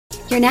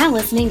You're now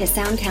listening to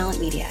Sound Talent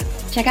Media.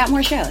 Check out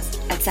more shows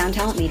at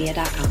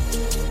soundtalentmedia.com.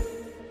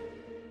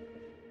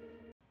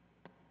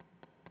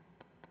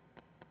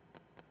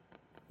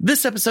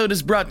 This episode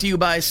is brought to you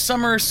by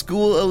Summer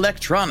School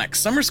Electronics.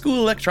 Summer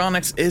School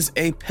Electronics is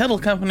a pedal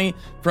company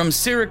from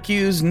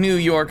Syracuse, New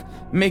York,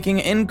 making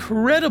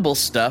incredible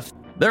stuff.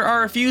 There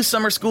are a few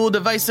Summer School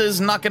devices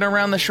knocking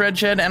around the shred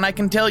shed, and I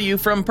can tell you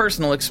from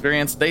personal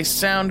experience, they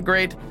sound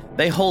great,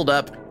 they hold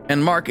up,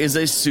 and Mark is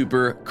a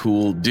super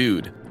cool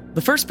dude.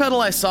 The first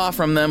pedal I saw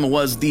from them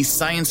was the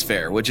Science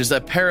Fair, which is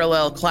a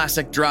parallel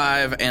classic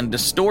drive and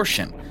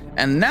distortion.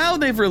 And now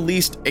they've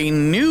released a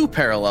new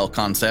parallel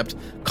concept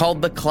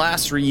called the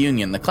Class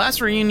Reunion. The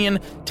Class Reunion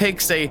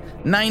takes a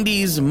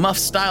 90s muff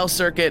style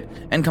circuit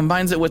and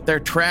combines it with their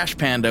Trash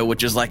Panda,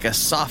 which is like a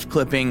soft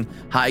clipping,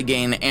 high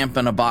gain amp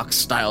in a box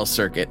style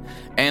circuit.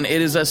 And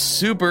it is a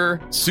super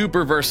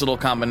versatile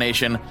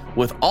combination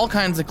with all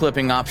kinds of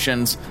clipping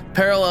options,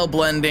 parallel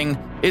blending.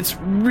 It's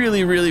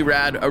really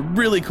rad, a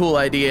really cool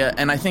idea,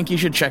 and I think you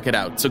should check it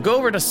out. So go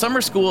over to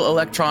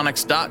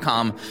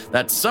summerschoolelectronics.com,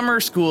 that's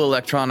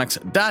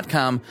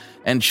summerschoolelectronics.com,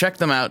 and check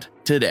them out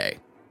today.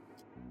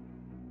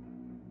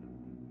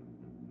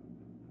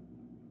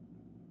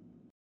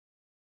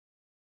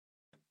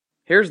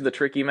 Here's the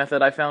tricky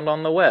method I found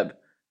on the web.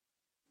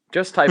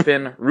 Just type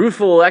in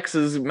Ruthful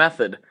X's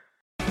method.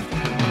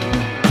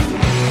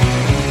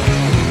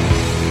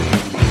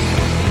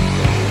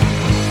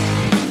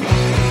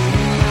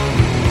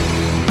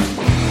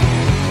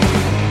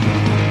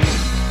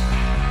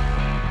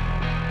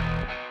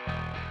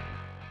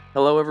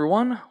 Hello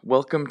everyone,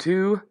 welcome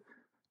to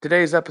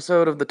today's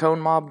episode of the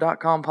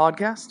ToneMob.com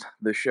podcast,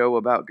 the show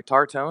about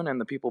guitar tone and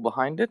the people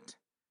behind it.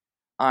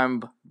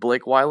 I'm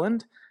Blake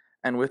Weiland,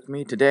 and with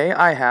me today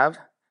I have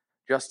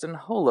Justin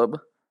Holub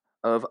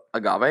of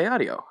Agave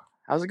Audio.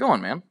 How's it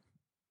going, man?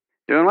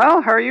 Doing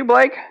well. How are you,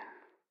 Blake?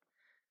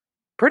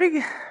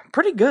 Pretty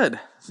good.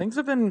 Things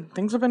have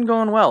been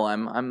going well.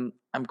 I'm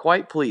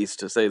quite pleased,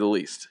 to say the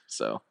least.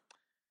 So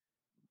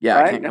yeah,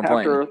 right? I can't complain.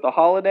 After the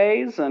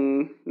holidays,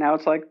 and now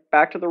it's like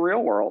back to the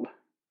real world.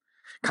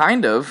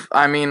 Kind of.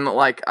 I mean,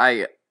 like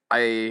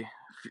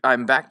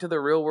I'm back to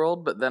the real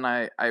world, but then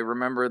I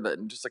remember that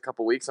in just a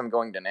couple weeks I'm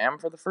going to NAMM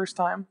for the first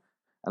time,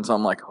 and so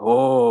I'm like,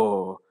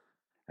 oh,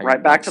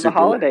 right back to the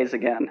holidays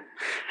again.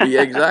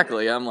 Yeah,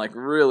 exactly. I'm like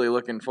really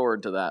looking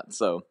forward to that.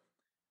 So,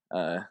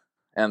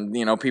 and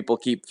you know, people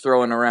keep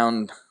throwing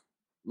around,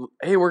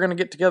 hey, we're gonna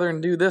get together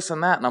and do this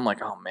and that, and I'm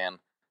like, oh man,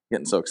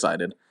 getting so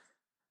excited.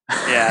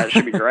 Yeah, it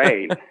should be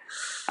great.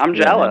 I'm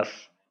jealous. Man.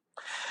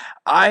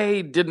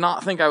 I did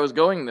not think I was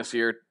going this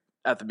year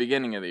at the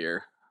beginning of the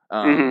year.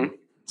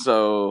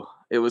 So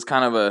it was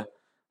kind of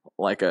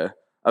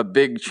a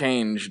big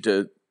change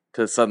to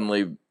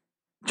suddenly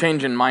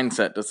change in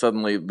mindset to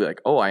suddenly be like,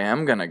 oh, I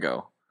am going to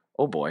go.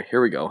 Oh boy,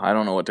 here we go. I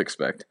don't know what to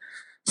expect.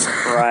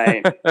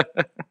 Right.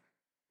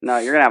 No,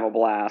 you're going to have a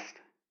blast.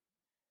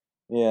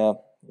 Yeah.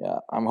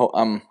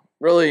 I'm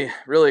really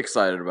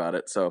excited about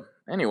it. So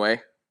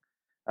anyway,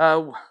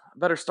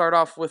 better start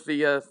off with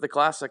the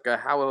classic.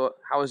 How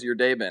has your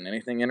day been?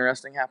 Anything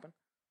interesting happen?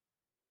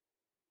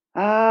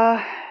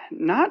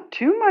 Not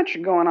too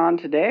much going on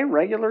today.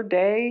 Regular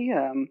day.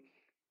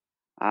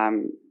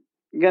 I'm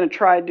gonna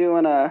try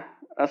doing a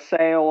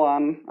sale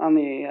on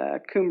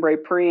the Cumbre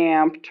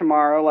preamp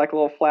tomorrow, like a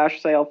little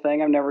flash sale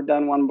thing. I've never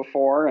done one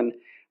before, and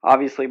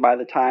obviously by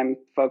the time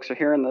folks are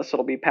hearing this,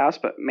 it'll be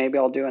past. But maybe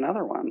I'll do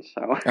another one.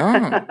 So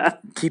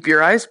keep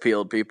your eyes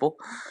peeled, people.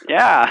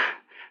 Yeah.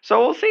 So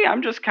we'll see.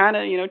 I'm just kind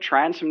of,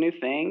 trying some new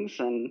things,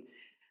 and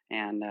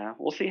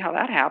we'll see how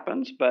that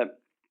happens. But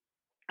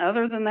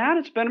other than that,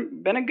 it's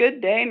been a good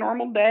day,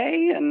 normal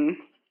day, and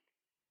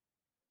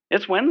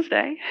it's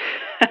Wednesday.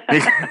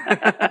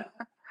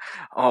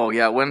 Oh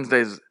yeah,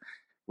 Wednesdays.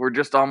 We're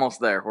just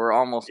almost there. We're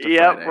almost to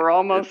Yep, Friday. We're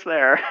almost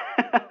there.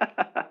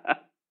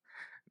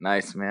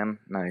 Nice, man.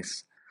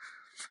 Nice.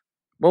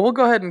 Well, we'll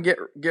go ahead and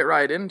get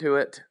right into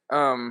it.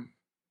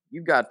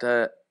 You've got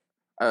a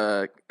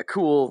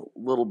cool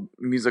little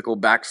musical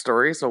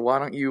backstory, so why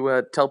don't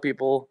you tell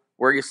people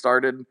where you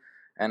started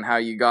and how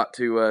you got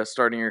to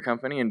starting your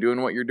company and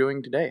doing what you're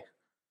doing today?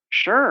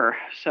 Sure.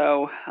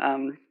 So,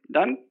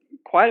 done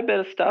quite a bit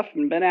of stuff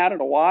and been at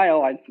it a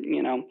while. I,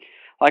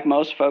 like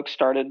most folks,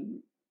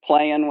 started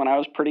playing when I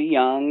was pretty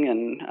young,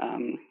 and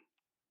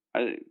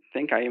I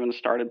think I even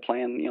started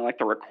playing, like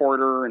the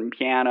recorder and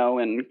piano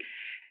in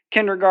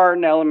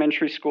kindergarten,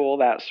 elementary school,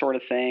 that sort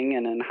of thing,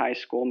 and in high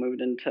school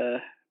moved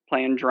into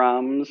playing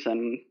drums,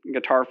 and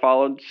guitar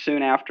followed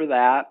soon after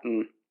that,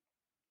 and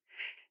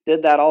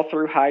did that all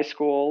through high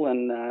school.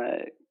 And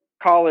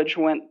college,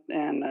 went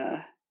and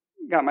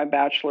got my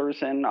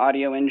bachelor's in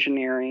audio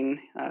engineering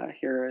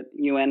here at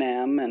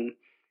UNM, and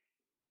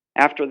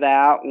after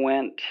that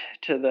went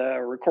to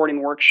the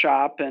recording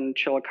workshop in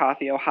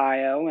Chillicothe,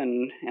 Ohio,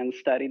 and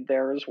studied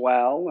there as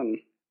well. And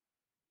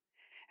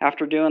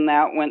after doing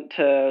that, went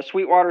to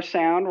Sweetwater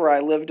Sound, where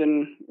I lived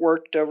and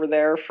worked over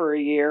there for a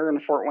year in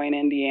Fort Wayne,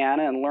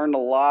 Indiana, and learned a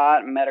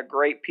lot, met a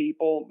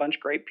bunch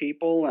of great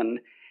people, and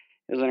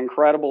it was an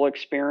incredible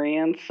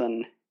experience.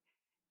 And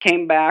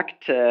came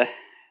back to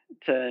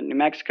New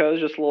Mexico.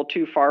 It's just a little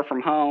too far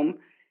from home,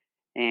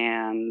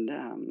 and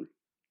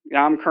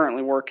I'm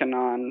currently working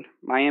on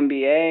my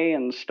MBA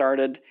and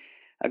started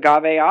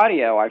Agave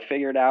Audio. I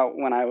figured out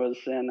when I was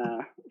in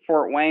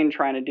Fort Wayne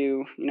trying to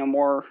do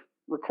more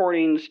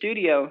recording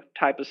studio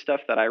type of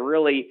stuff that I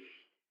really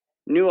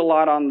knew a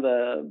lot on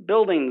the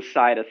building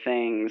side of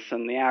things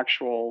and the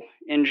actual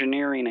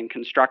engineering and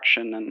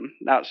construction and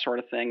that sort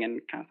of thing,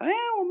 and kind of thought,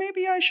 well,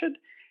 maybe I should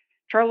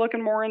try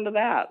looking more into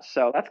that.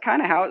 So that's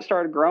kind of how it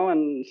started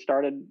growing.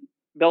 Started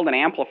building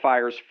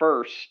amplifiers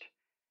first.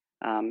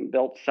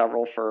 Built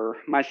several for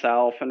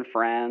myself and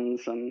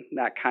friends and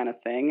that kind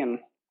of thing. And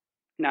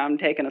now I'm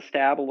taking a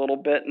stab a little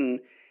bit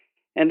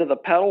into the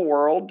pedal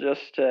world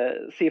just to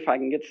see if I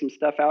can get some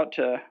stuff out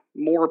to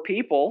more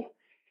people.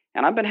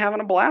 And I've been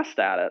having a blast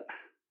at it.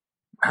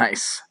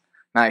 Nice.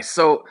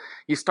 So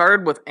you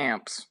started with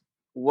amps.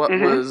 What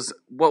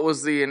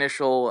was the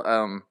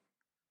initial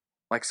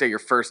like say your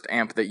first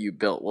amp that you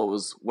built? What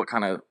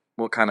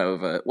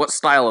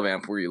style of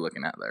amp were you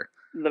looking at there?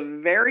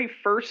 The very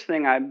first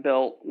thing I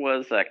built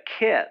was a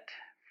kit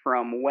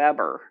from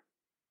Weber,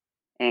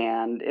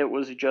 and it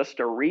was just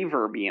a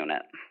reverb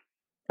unit.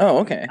 Oh,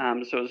 okay.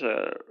 So it was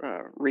a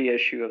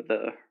reissue of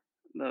the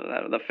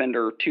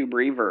Fender tube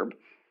reverb,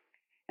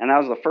 and that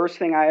was the first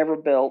thing I ever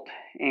built,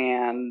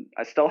 and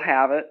I still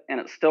have it, and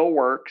it still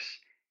works,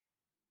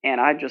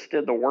 and I just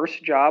did the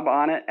worst job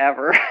on it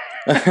ever.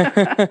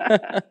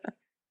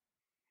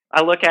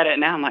 I look at it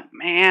now, I'm like,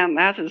 man,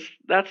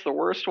 that's the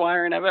worst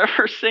wiring I've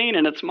ever seen,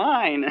 and it's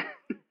mine.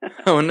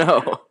 Oh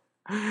no.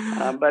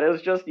 But it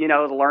was just, it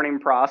was a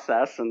learning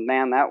process, and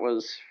man, that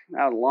was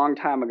a long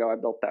time ago I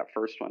built that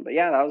first one. But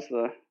yeah, that was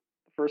the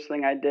first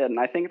thing I did, and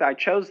I think I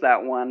chose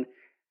that one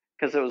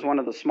because it was one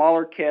of the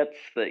smaller kits,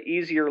 the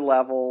easier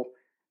level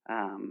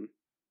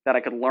that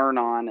I could learn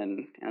on,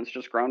 and it's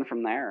just grown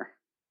from there.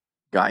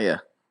 Got ya.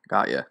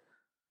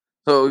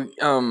 So,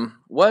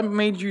 what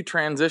made you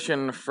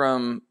transition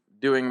from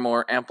doing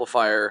more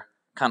amplifier,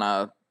 kind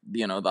of,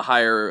 the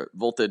higher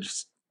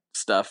voltage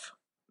stuff?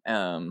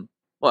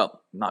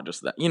 Well, not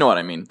just that. You know what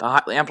I mean?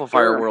 The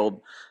amplifier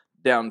world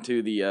down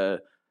to the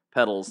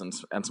pedals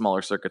and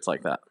smaller circuits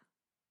like that.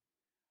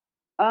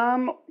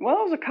 Well, it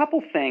was a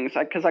couple things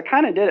because I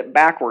kind of did it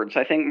backwards.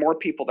 I think more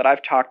people that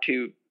I've talked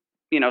to,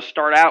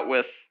 start out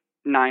with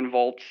 9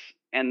 volts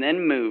and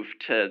then move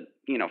to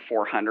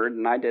 400,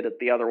 and I did it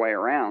the other way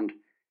around.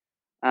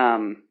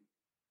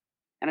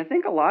 And I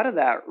think a lot of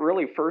that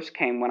really first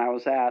came when I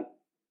was at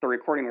the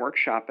recording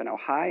workshop in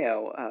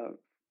Ohio. A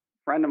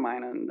friend of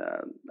mine and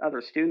other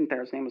student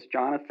there, his name was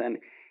Jonathan.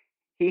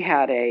 He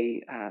had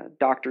a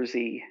Dr.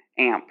 Z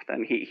amp,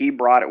 and he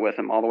brought it with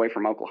him all the way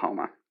from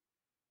Oklahoma.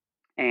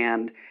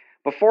 And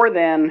before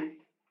then,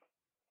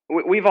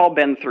 we've all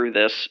been through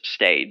this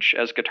stage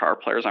as guitar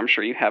players. I'm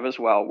sure you have as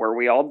well, where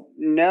we all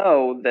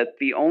know that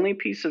the only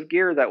piece of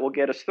gear that will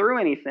get us through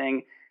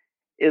anything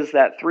is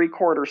that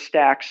 3/4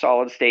 stack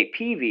solid state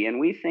PV, and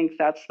we think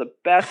that's the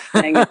best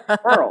thing in the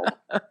world.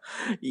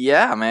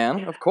 Yeah,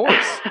 man, of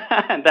course.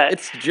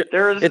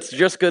 It's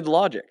just good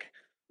logic.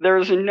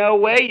 There's no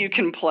way you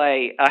can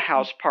play a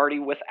house party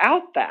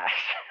without that.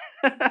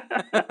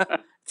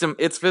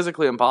 It's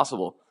physically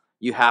impossible.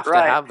 You have to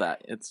have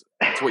that. It's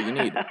what you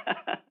need.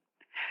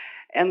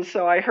 And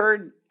so I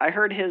heard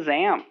his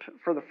amp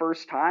for the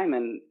first time,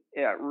 and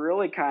it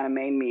really kind of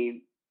made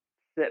me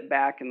sit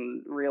back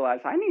and realize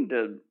I need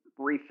to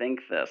rethink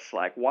this.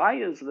 Like,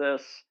 why is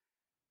this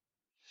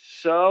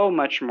so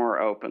much more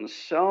open,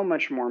 so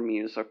much more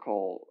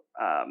musical?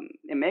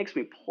 It makes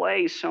me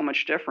play so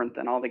much different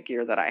than all the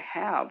gear that I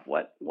have.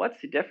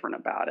 What's different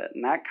about it?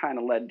 And that kind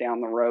of led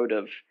down the road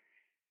of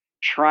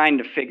trying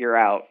to figure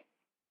out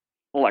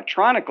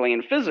electronically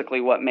and physically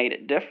what made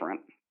it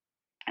different.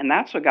 And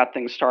that's what got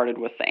things started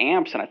with the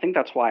amps, and I think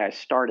that's why I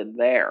started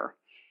there.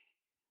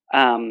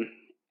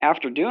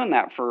 After doing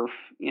that for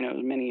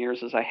as many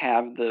years as I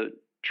have, the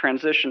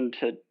transition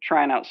to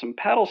trying out some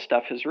pedal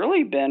stuff has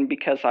really been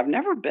because I've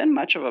never been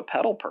much of a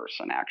pedal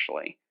person,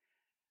 actually.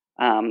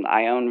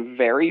 I own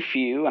very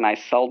few, and I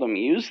seldom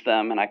use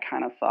them, and I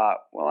kind of thought,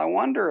 well, I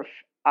wonder if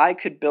I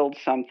could build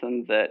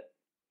something that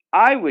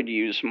I would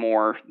use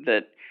more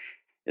that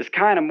is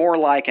kind of more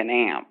like an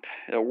amp.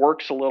 It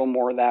works a little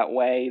more that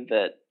way,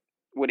 that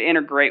would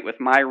integrate with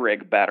my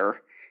rig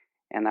better,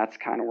 and that's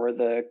kind of where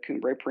the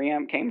Cumbre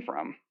preamp came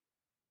from.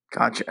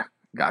 Gotcha.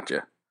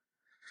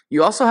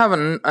 You also have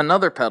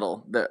another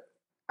pedal that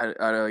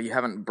you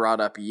haven't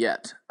brought up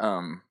yet.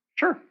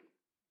 Sure.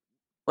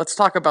 Let's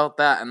talk about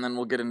that, and then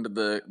we'll get into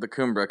the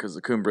Cumbre, because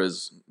the Cumbre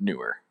is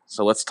newer.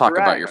 So let's talk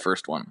about your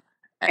first one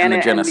and the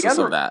genesis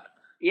of that.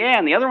 Yeah,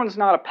 and the other one's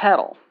not a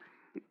pedal.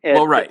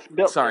 Right. It's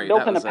built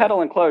in a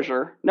pedal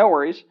enclosure. No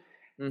worries.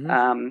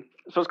 Mm-hmm.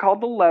 So it's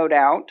called the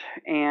Loadout,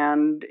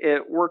 and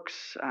it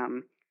works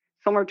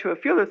similar to a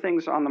few other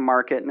things on the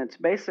market, and it's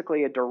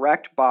basically a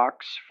direct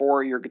box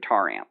for your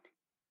guitar amp.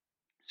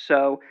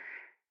 So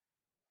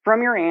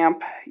from your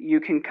amp, you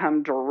can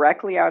come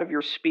directly out of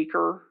your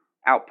speaker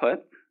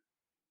output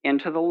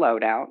into the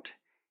Loadout,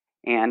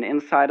 And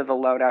inside of the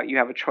loadout, you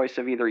have a choice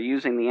of either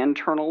using the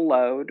internal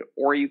load,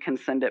 or you can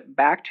send it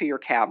back to your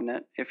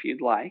cabinet if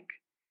you'd like.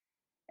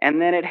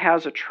 And then it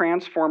has a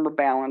transformer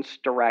balance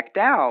direct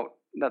out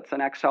that's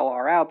an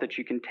XLR out that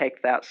you can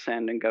take that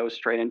send and go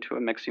straight into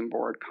a mixing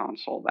board,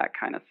 console, that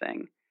kind of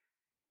thing.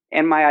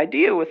 And my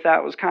idea with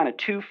that was kind of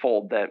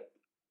twofold, that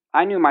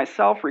I knew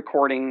myself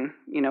recording,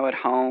 at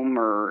home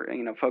or,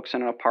 folks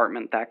in an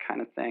apartment, that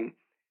kind of thing.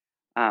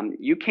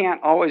 You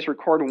can't always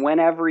record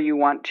whenever you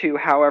want to,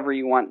 however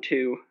you want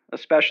to,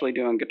 especially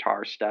doing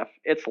guitar stuff.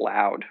 It's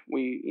loud.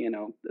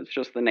 It's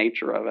just the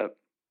nature of it.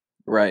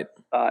 Right.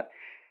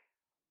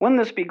 Wouldn't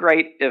this be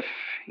great if,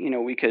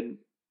 we could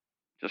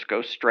just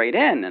go straight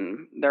in?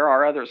 And there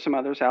are some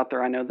others out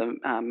there. I know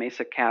the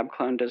Mesa Cab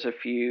Clone does a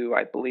few.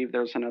 I believe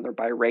there's another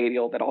by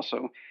Radial that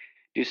also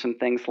do some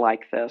things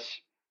like this.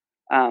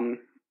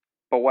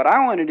 But what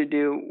I wanted to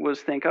do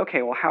was think,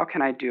 okay, well, how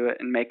can I do it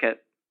and make it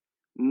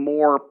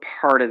more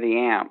part of the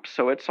amp,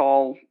 so it's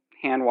all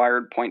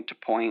hand-wired point to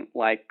point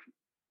like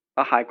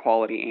a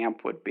high-quality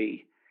amp would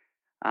be,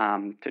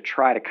 to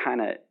try to kind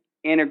of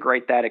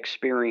integrate that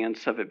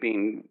experience of it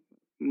being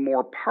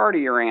more part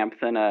of your amp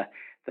than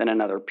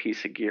another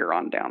piece of gear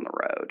on down the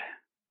road.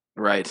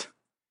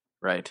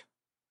 Right.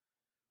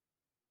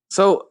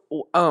 So,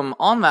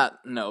 on that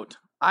note,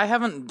 I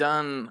haven't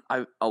done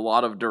a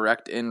lot of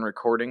direct-in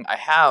recording. I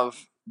have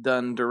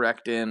done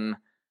direct-in.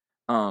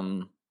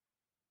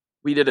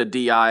 We did a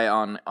DI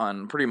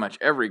on pretty much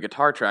every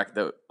guitar track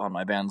that on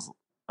my band's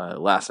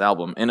last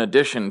album, in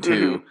addition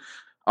to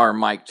our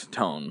mic'd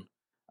tone,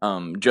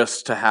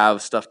 just to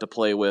have stuff to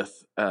play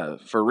with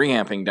for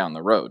reamping down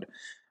the road.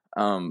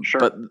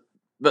 Sure.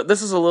 But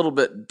this is a little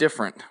bit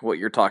different, what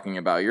you're talking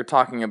about. You're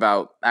talking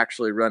about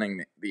actually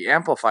running the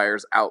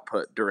amplifier's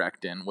output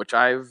direct in, which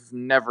I've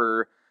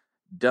never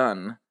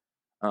done.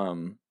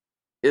 Do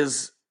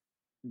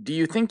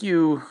you think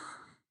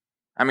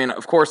I mean,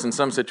 of course, in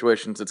some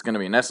situations it's going to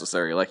be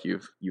necessary, like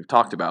you've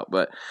talked about,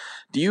 but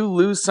do you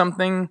lose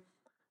something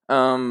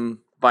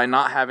by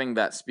not having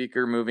that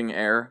speaker moving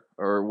air,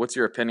 or what's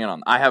your opinion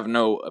on? I have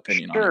no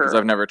opinion on it because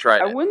I've never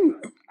tried it.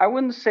 I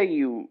wouldn't say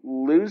you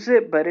lose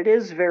it, but it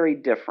is very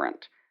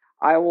different.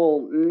 I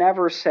will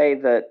never say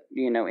that,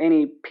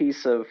 any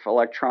piece of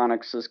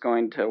electronics is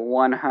going to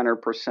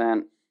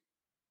 100%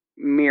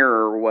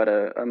 mirror what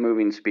a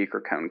moving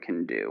speaker cone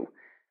can do.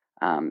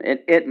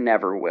 It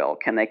never will.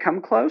 Can they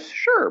come close?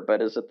 Sure,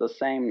 but is it the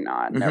same?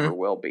 No, it never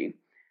will be.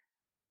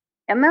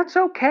 And that's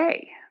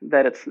okay.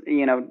 That it's,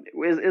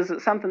 is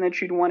it something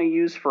that you'd want to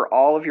use for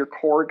all of your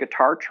core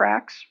guitar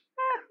tracks?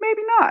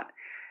 Maybe not.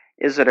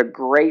 Is it a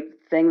great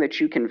thing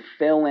that you can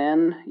fill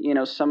in,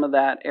 some of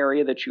that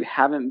area that you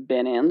haven't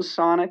been in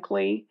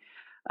sonically?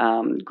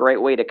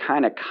 Great way to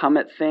kind of come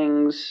at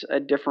things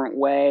a different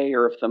way,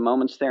 or if the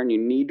moment's there and you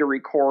need to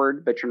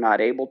record but you're not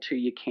able to,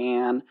 you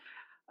can.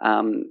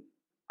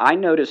 I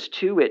noticed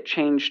too, it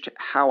changed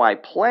how I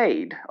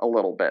played a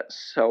little bit.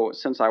 So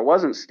since I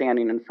wasn't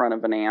standing in front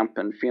of an amp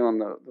and feeling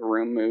the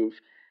room move,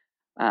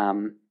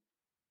 some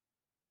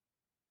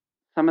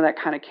of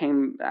that kind of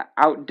came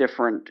out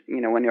different,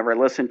 whenever I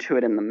listened to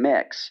it in the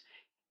mix.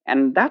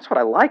 And that's what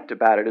I liked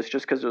about it, is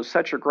just because it was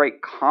such a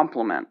great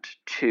complement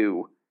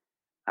to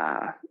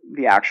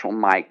the actual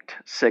mic'd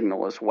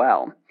signal as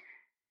well.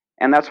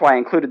 And that's why I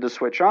included the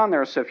switch on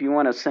there, so if you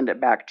want to send it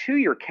back to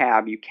your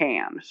cab, you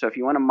can. So if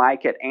you want to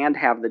mic it and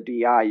have the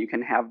DI, you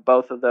can have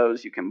both of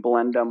those. You can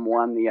blend them,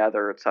 one, the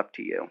other. It's up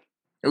to you.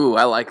 Ooh,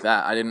 I like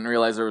that. I didn't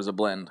realize there was a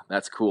blend.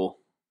 That's cool.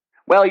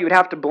 Well, you would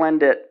have to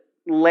blend it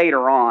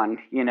later on,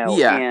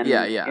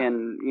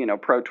 in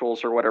Pro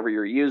Tools or whatever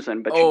you're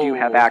using, but you do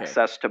have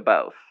access to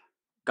both.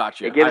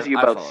 Gotcha. It gives you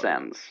both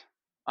sends.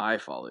 I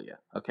follow you.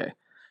 Okay.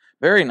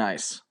 Very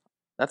nice.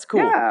 That's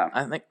cool. Yeah.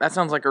 I think that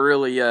sounds like a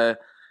really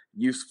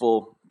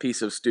useful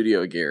piece of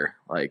studio gear.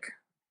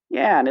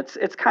 Yeah, and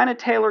it's kind of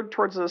tailored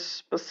towards a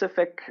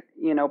specific,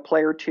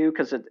 player too,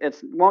 because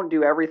it won't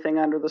do everything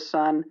under the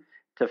sun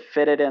to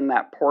fit it in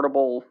that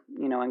portable,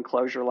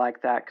 enclosure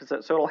like that,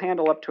 so it'll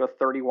handle up to a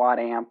 30-watt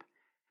amp,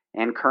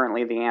 and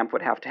currently the amp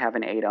would have to have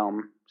an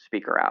 8-ohm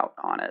speaker out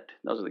on it.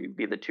 Those would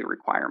be the two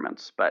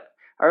requirements, but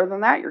other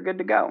than that, you're good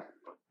to go.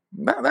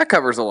 That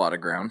covers a lot of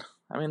ground.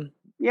 I mean,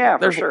 yeah,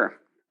 for sure.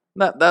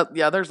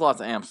 There's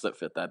lots of amps that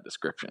fit that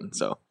description,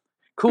 so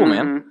cool,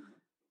 man.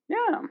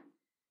 Yeah.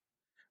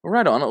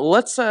 Right on.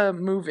 Let's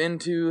move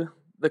into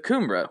the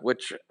Kumbra,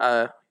 which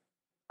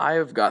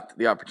I've got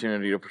the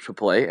opportunity to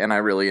play, and I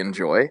really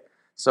enjoy.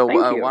 So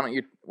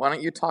why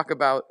don't you talk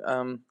about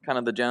kind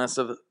of the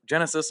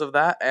genesis of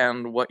that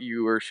and what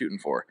you were shooting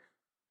for?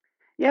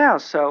 Yeah.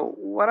 So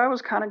what I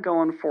was kind of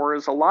going for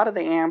is a lot of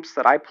the amps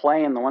that I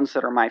play, and the ones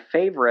that are my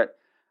favorite,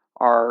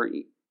 are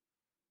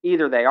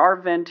either they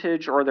are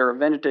vintage or they're a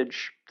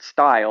vintage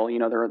style.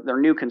 They're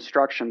new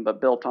construction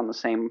but built on the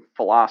same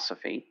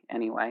philosophy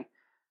anyway.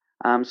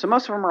 So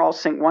most of them are all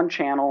sync one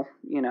channel.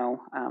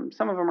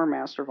 Some of them are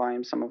master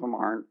volume, some of them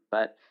aren't,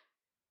 but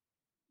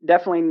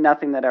definitely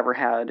nothing that ever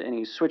had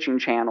any switching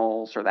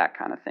channels or that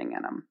kind of thing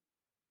in them.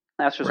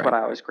 That's just what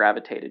I always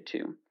gravitated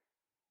to.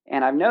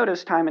 And I've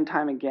noticed time and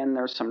time again,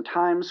 there's some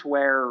times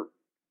where,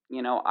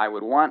 I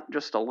would want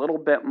just a little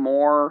bit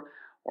more,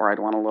 or I'd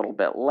want a little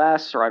bit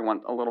less, or I'd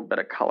want a little bit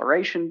of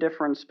coloration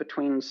difference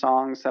between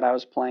songs that I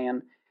was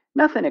playing.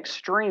 Nothing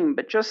extreme,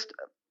 but just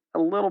a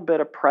little bit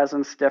of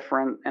presence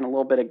different and a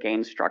little bit of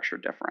gain structure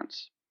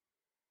difference.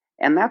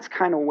 And that's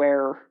kind of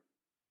where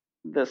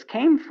this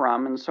came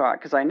from. And so,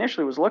 because I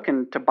initially was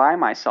looking to buy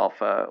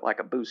myself a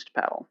boost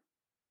pedal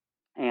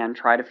and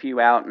tried a few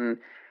out, and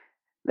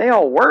they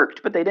all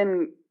worked, but they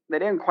didn't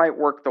quite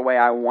work the way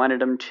I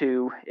wanted them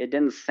to. It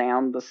didn't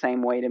sound the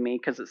same way to me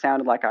because it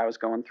sounded like I was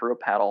going through a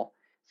pedal.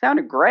 It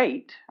sounded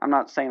great. I'm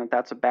not saying that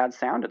that's a bad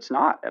sound. It's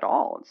not at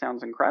all. It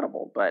sounds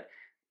incredible, but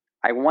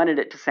I wanted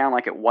it to sound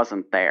like it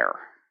wasn't there.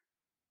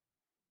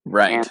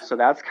 Right. And so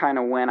that's kind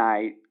of when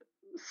I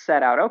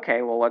set out,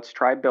 okay, well, let's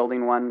try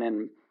building one.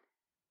 And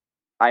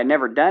I had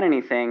never done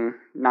anything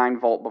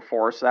 9-volt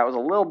before, so that was a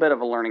little bit of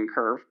a learning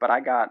curve, but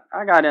I got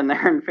in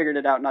there and figured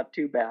it out not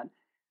too bad.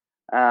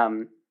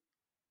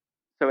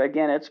 So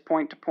again, it's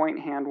point-to-point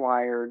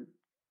hand-wired,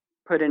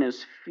 put in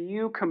as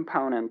few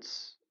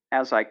components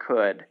as I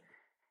could,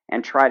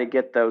 and try to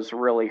get those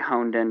really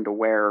honed into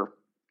where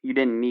you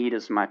didn't need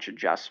as much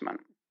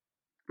adjustment.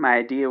 My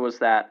idea was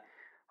that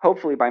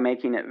hopefully by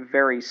making it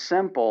very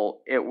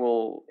simple, it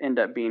will end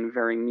up being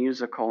very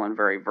musical and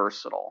very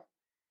versatile,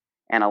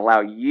 and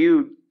allow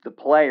you, the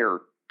player,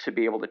 to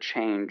be able to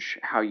change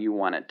how you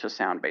want it to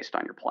sound based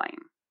on your playing.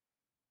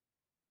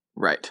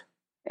 Right.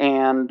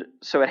 And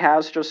so it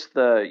has just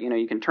the,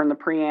 you can turn the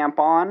preamp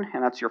on,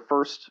 and that's your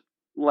first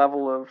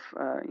level of,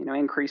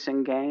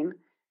 increasing gain.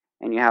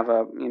 And you have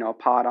a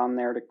pod on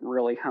there to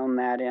really hone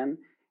that in.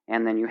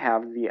 And then you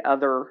have the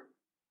other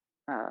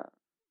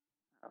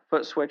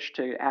foot switch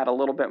to add a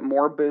little bit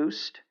more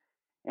boost.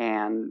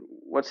 And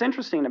what's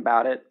interesting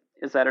about it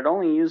is that it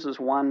only uses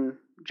one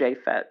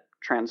JFET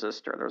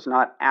transistor. There's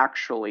not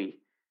actually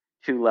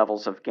 2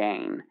 levels of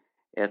gain.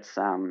 It's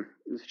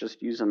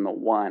just using the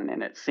one,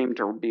 and it seemed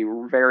to be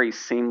very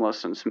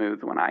seamless and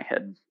smooth when I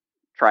had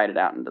tried it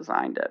out and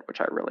designed it, which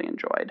I really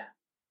enjoyed.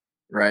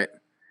 Right.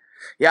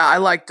 Yeah,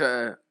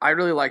 I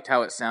really liked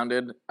how it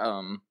sounded.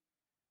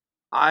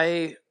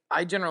 I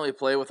generally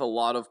play with a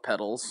lot of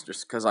pedals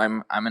just because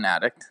I'm an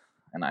addict,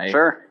 and I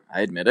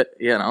admit it.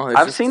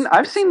 I've seen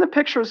the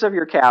pictures of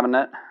your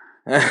cabinet.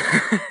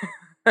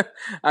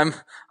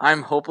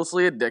 I'm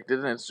hopelessly addicted,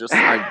 and it's just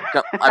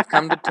I've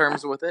come to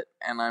terms with it,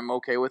 and I'm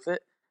okay with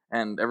it,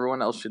 and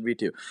everyone else should be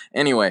too.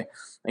 Anyway,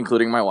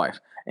 including my wife.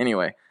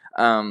 Anyway,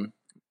 I'm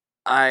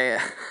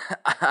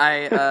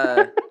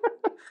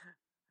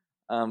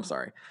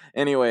sorry.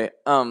 Anyway,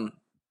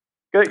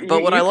 Good.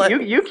 But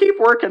you keep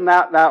working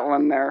that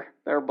one there,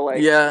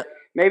 Blake. Yeah.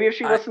 Maybe if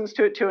she listens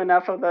to it to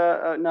enough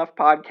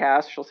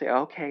podcasts, she'll say,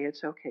 "Okay,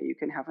 it's okay. You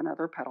can have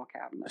another pedal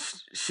cabinet."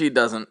 She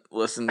doesn't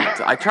listen.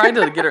 I tried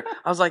to get her.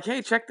 I was like,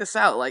 "Hey, check this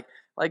out. Like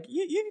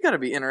you got to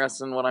be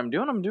interested in what I'm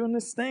doing. I'm doing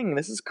this thing.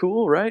 This is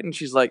cool, right?" And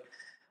she's like,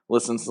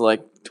 listens to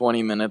like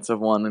 20 minutes of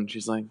one, and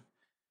she's like,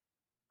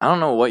 "I don't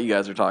know what you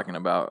guys are talking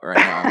about right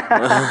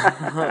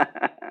now."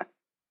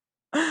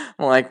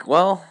 I'm like,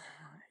 "Well,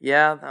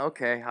 yeah,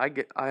 okay.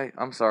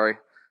 I'm sorry.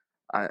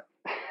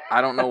 I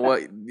don't know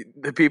what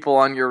the people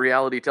on your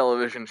reality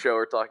television show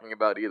are talking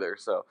about either,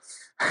 so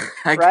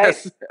I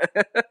guess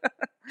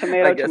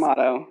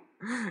tomato.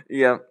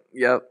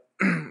 Yep.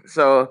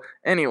 So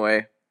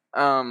anyway,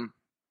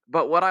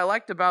 but what I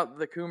liked about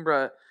the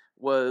Kumbra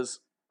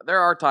was there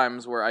are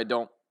times where I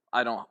don't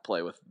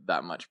play with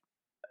that much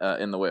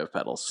in the way of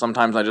pedals.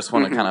 Sometimes I just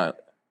want to kind of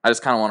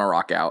want to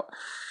rock out,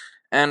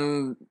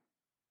 and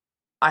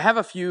I have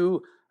a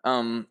few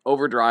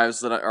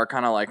overdrives that are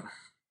kind of like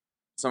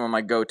some of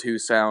my go-to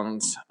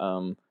sounds.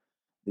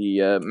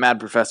 The Mad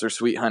Professor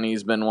Sweet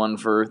Honey's been one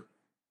for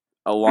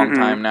a long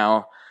time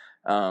now,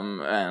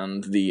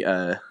 and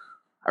I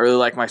really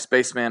like my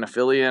Spaceman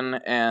Aphelion,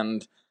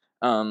 and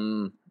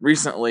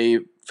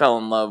recently fell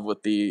in love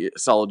with the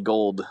Solid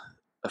Gold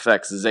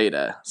Effects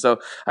Zeta. So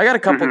I got a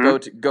couple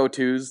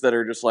go-tos that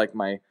are just like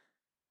I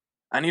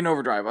need an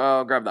overdrive. Oh,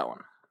 I'll grab that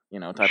one,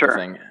 type of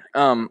thing.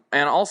 And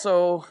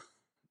also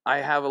I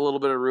have a little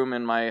bit of room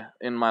in my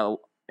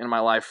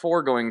Live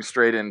 4 going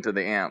straight into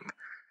the amp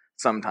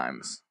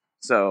sometimes.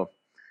 So,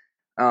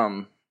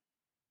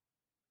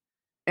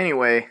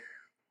 anyway,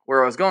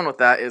 where I was going with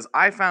that is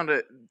I found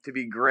it to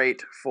be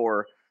great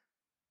for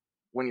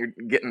when you're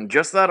getting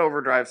just that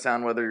overdrive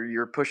sound, whether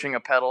you're pushing a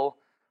pedal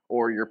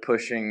or you're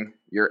pushing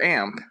your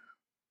amp,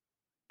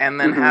 and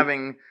then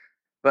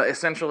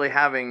essentially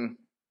having,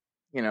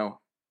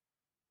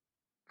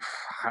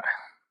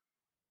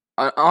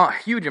 a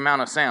huge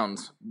amount of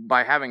sounds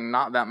by having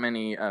not that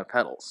many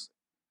pedals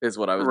is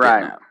what I was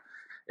getting at.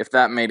 If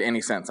that made any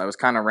sense. I was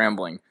kind of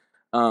rambling.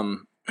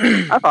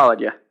 I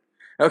followed you.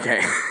 Okay.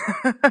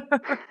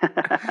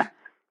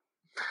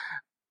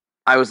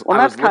 I was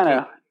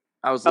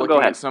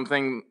looking at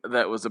something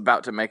that was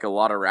about to make a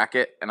lot of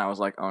racket, and I was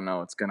like, "Oh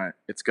no, it's gonna."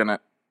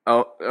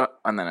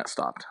 And then it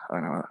stopped. Oh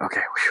no.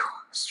 Okay. Whew.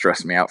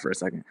 Stressed me out for a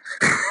second.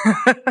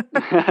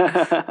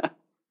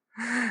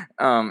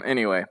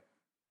 Anyway.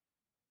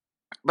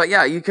 But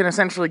yeah, you can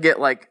essentially get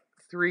like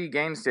 3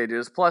 gain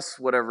stages plus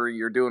whatever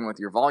you're doing with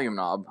your volume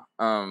knob.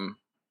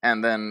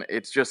 And then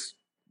it's just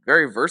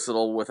very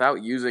versatile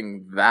without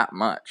using that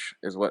much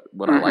is what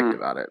I liked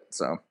about it.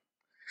 So.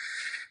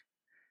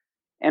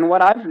 And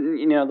what I've,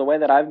 the way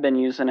that I've been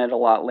using it a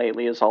lot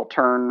lately is I'll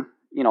turn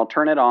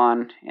it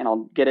on and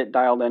I'll get it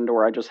dialed into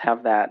where I just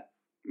have that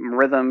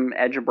rhythm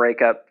edge of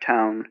breakup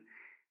tone.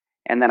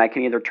 And then I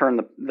can either turn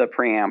the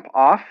preamp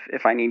off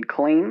if I need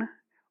clean,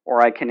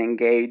 or I can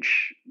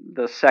engage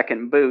the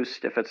second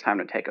boost if it's time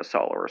to take a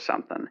solo or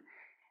something.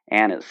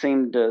 And it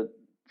seemed to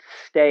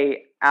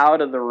stay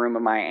out of the room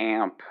of my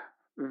amp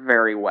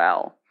very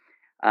well.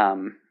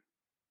 And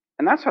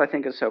that's what I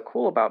think is so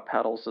cool about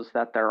pedals, is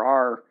that there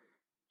are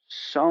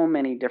so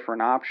many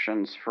different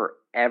options for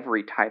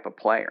every type of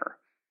player.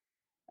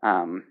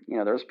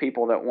 There's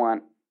people that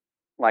want,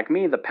 like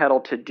me, the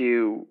pedal to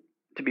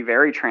be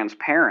very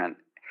transparent,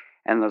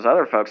 and there's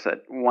other folks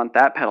that want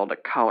that pedal to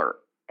color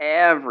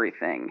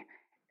everything,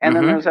 and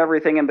then there's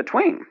everything in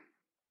between.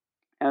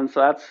 And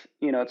so that's,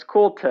 it's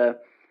cool to,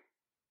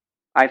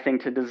 I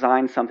think, to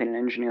design something and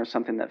engineer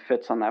something that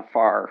fits on that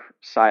far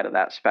side of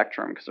that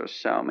spectrum, because there's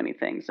so many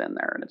things in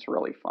there, and it's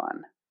really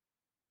fun.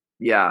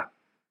 Yeah.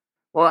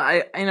 Well,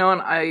 I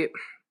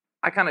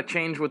kind of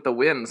change with the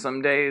wind.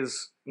 Some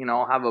days,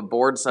 I'll have a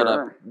board set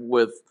up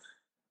with,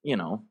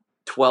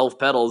 12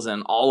 pedals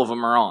and all of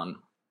them are on.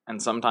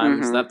 And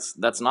sometimes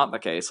that's not the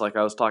case. Like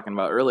I was talking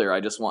about earlier,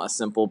 I just want a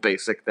simple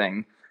basic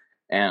thing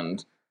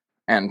and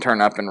turn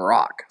up and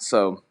rock.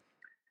 So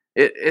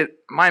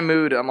my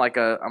mood, I'm like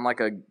a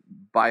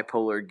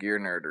bipolar gear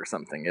nerd or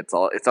something. It's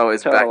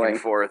always totally back and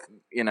forth.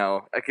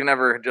 I can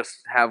never just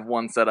have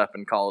one set up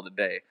and call it a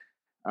day.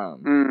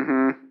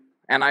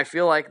 And I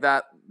feel like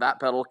that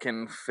pedal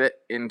can fit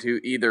into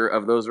either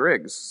of those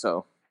rigs.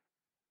 So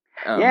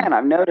yeah, and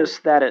I've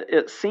noticed that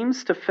it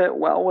seems to fit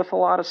well with a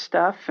lot of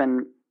stuff,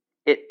 and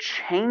it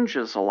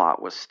changes a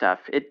lot with stuff.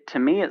 To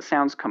me, it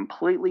sounds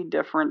completely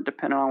different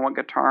depending on what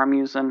guitar I'm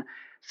using.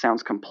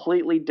 Sounds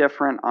completely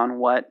different on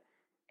what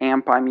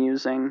amp I'm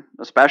using,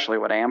 especially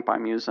what amp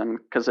I'm using,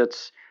 because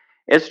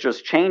it's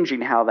just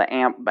changing how the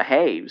amp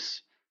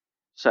behaves.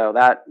 So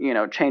that,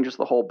 changes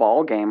the whole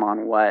ball game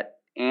on what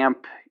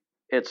amp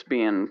it's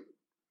being,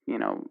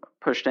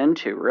 pushed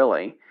into,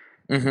 really.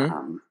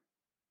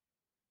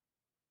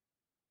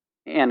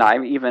 And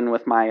I, even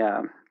with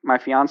my my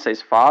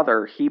fiance's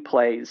father, he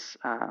plays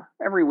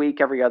every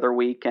week, every other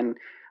week, in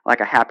like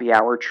a happy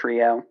hour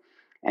trio,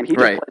 and he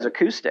just plays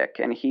acoustic,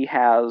 and he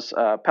has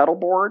a pedal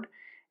board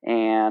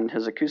and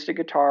his acoustic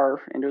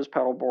guitar into his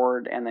pedal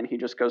board, and then he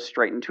just goes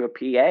straight into a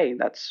PA.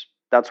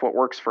 That's what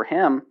works for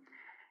him.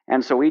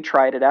 And so we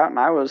tried it out, and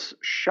I was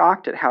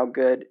shocked at how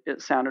good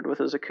it sounded with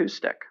his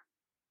acoustic.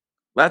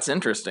 That's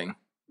interesting.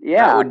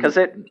 Yeah, because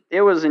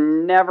it was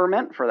never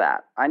meant for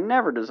that. I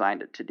never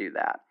designed it to do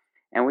that.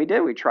 And we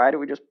did. We tried it.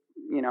 We just,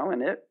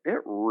 and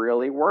it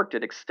really worked.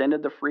 It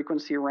extended the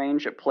frequency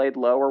range. It played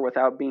lower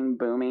without being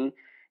boomy.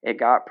 It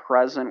got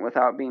present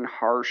without being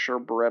harsh or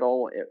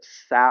brittle. It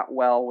sat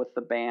well with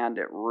the band.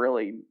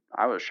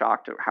 I was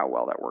shocked at how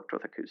well that worked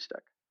with acoustic.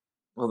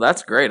 Well,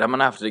 that's great. I'm going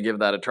to have to give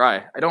that a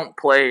try. I don't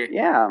play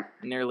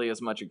nearly as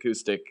much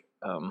acoustic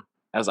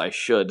as I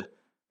should.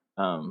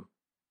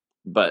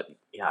 But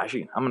yeah,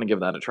 actually, I'm going to give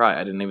that a try.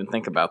 I didn't even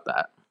think about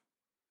that.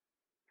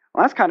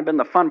 Well, that's kind of been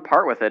the fun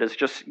part with it, is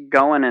just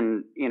going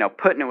and,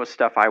 putting it with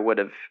stuff I would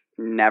have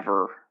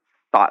never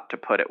thought to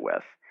put it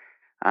with.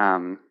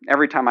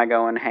 Every time I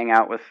go and hang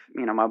out with,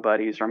 my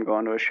buddies, or I'm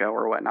going to a show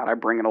or whatnot, I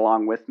bring it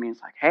along with me.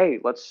 It's like, hey,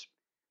 let's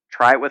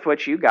try it with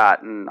what you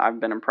got. And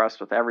I've been impressed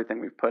with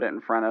everything we've put it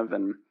in front of.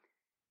 And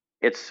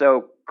it's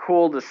so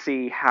cool to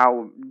see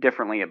how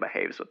differently it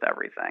behaves with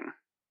everything.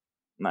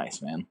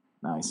 Nice, man.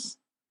 Nice.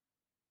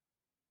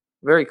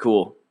 Very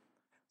cool.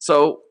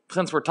 So,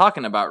 since we're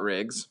talking about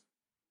rigs,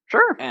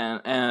 sure.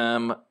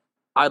 And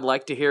I'd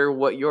like to hear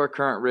what your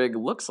current rig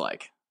looks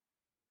like.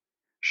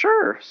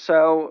 Sure.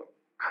 So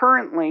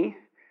currently,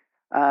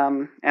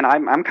 and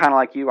I'm kind of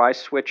like you. I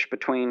switch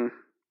between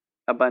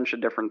a bunch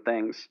of different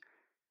things.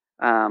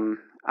 I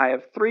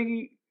have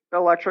 3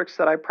 electrics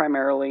that I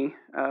primarily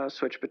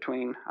switch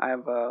between. I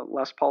have a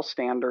Les Paul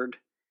Standard.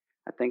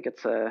 I think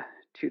it's a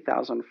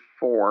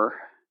 2004.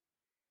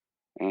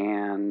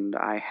 And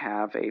I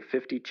have a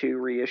 52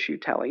 reissue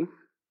Tele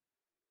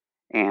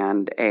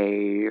and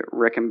a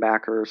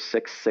Rickenbacker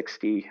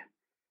 660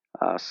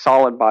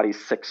 solid body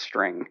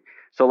 6-string.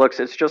 So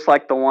it's just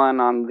like the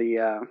one on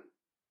the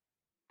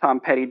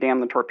Tom Petty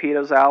Damn the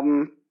Torpedoes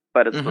album,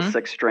 but it's the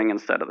 6-string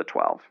instead of the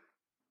 12.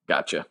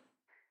 Gotcha.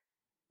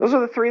 Those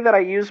are the 3 that I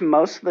use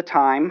most of the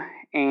time,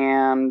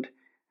 and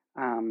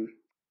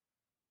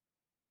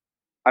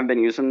I've been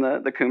using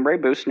the Cumbre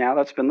Boost now.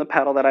 That's been the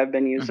pedal that I've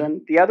been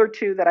using. The other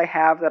 2 that I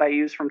have that I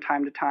use from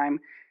time to time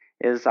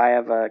is I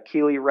have a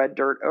Keeley Red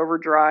Dirt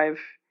Overdrive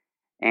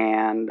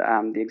and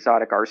the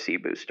Exotic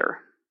RC Booster.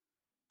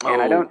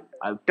 And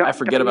I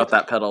forget about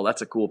that pedal.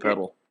 That's a cool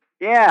pedal.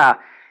 Yeah,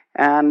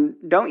 and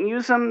don't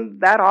use them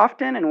that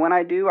often. And when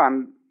I do,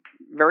 I'm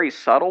very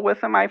subtle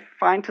with them, I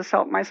find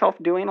myself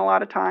doing a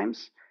lot of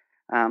times.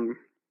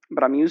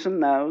 But I'm using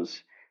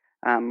those.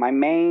 My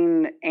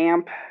main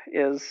amp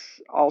is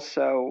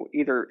also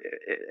either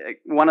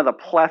one of the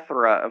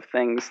plethora of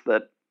things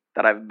that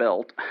I've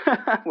built,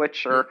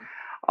 which are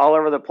all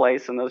over the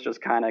place, and those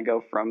just kind of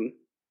go from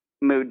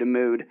mood to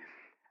mood.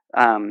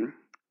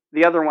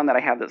 The other one that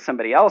I have that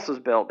somebody else has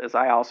built is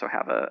I also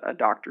have a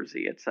Dr.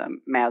 Z. It's a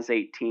Maz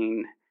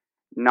 18,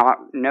 no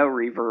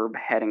reverb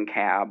head and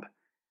cab,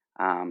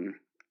 and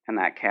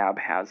that cab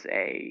has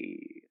the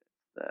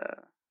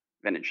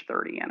Vintage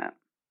 30 in it.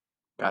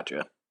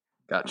 Gotcha.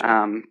 But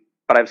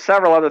I have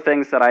several other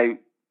things that I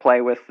play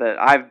with that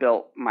I've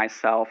built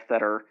myself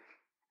that are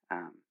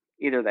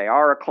either they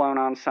are a clone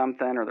on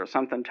something, or they're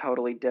something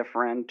totally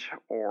different,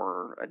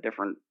 or a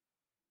different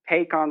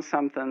take on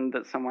something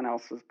that someone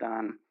else has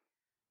done.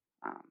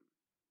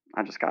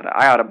 I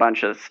got a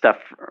bunch of stuff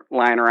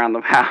lying around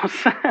the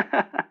house.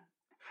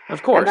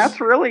 Of course. And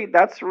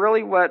that's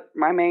really what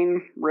my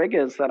main rig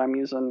is that I'm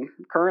using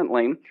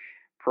currently.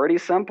 Pretty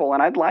simple,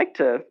 and I'd like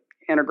to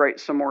integrate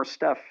some more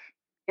stuff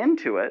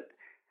into it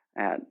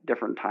at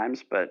different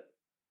times, but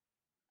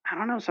I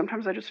don't know,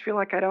 sometimes I just feel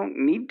like I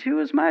don't need to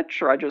as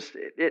much, or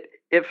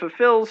it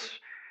fulfills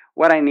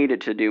what I need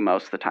it to do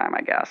most of the time,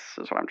 I guess,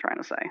 is what I'm trying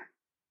to say.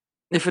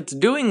 If it's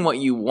doing what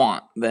you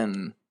want,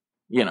 then,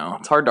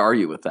 it's hard to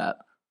argue with that.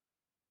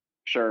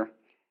 Sure.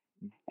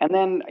 And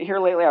then here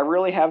lately, I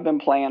really have been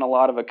playing a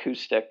lot of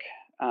acoustic.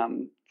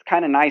 It's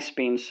kind of nice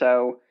being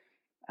so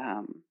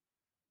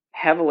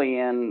heavily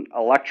in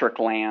electric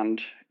land,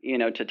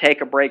 to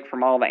take a break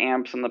from all the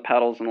amps and the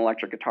pedals and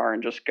electric guitar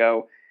and just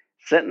go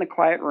sit in the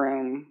quiet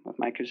room with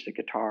my acoustic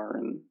guitar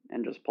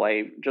and just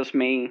play, just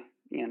me,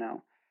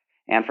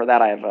 And for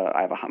that, I have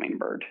a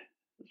Hummingbird.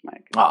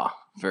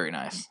 Very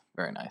nice.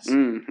 Very nice.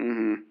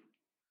 Mm-hmm.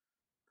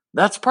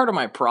 That's part of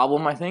my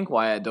problem, I think,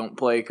 why I don't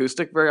play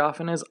acoustic very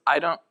often is I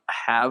don't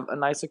have a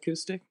nice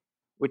acoustic,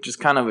 which is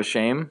kind of a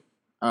shame.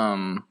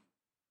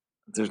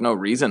 There's no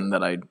reason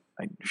that I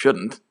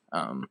shouldn't,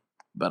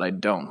 but I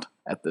don't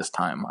at this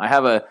time. I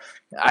have a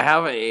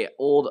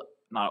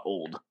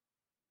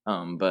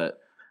but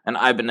an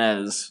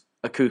Ibanez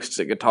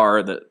acoustic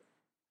guitar that,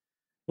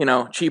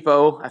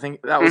 cheapo. I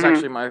think that was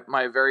actually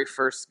my very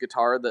first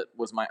guitar that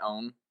was my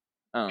own.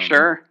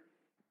 Sure.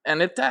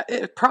 And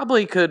it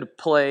probably could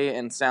play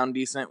and sound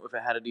decent if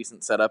it had a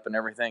decent setup and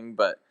everything,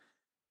 but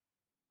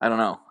I don't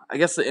know. I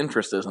guess the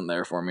interest isn't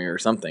there for me or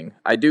something.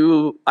 I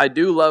do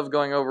love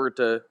going over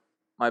to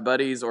my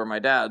buddies or my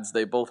dad's.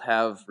 They both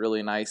have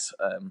really nice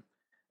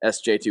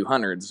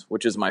SJ200s,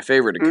 which is my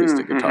favorite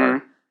acoustic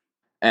guitar.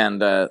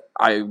 And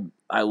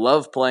I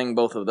love playing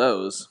both of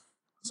those.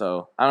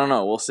 So I don't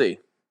know. We'll see.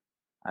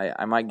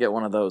 I might get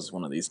one of those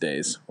one of these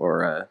days,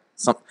 or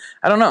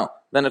I don't know.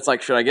 Then it's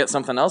like, should I get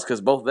something else?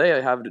 Because both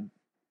they have,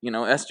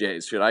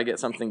 SJs. Should I get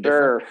something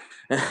different?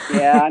 Sure.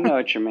 Yeah, I know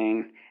what you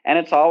mean. And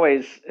it's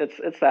always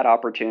it's that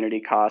opportunity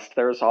cost.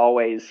 There's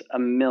always a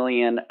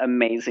million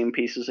amazing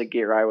pieces of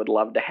gear I would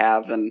love to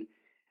have, and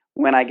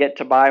when I get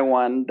to buy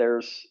one,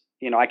 there's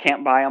I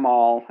can't buy them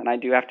all, and I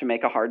do have to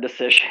make a hard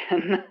decision.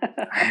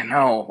 I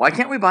know. Why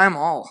can't we buy them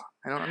all?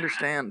 I don't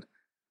understand.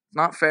 It's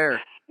not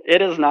fair.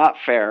 It is not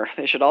fair.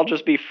 They should all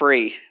just be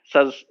free.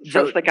 Says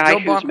the guy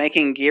who's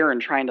making gear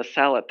and trying to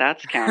sell it.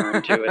 That's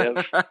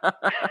counterintuitive.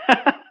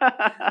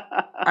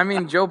 I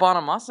mean, Joe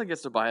Bonamassa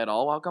gets to buy it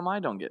all. How come I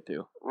don't get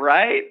to?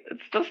 Right?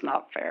 It's just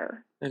not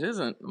fair. It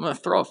isn't. I'm going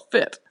to throw a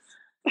fit.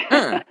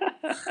 I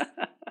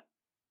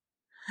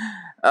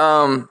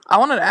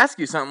wanted to ask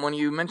you something when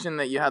you mentioned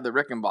that you had the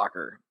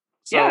Rickenbacker.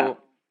 So yeah.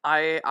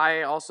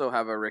 I also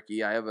have a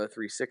Ricky. I have a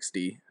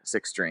 360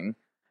 6-string.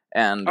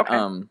 And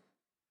okay.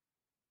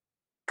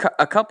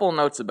 A couple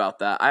notes about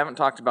that. I haven't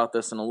talked about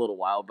this in a little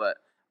while, but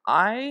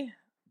I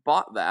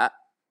bought that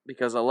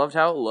because I loved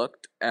how it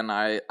looked and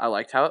I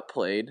liked how it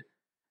played.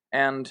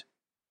 And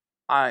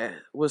I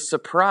was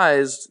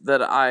surprised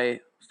that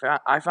I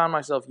found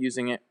myself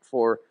using it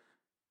for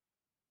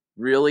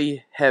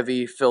really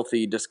heavy,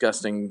 filthy,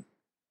 disgusting,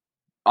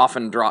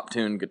 often drop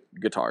tune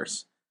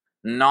guitars.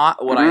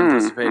 Not what I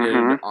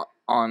anticipated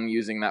on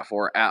using that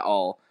for at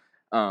all.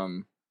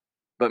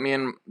 But me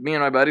and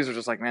my buddies were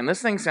just like, man, this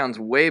thing sounds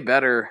way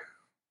better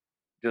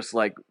just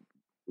like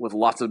with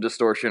lots of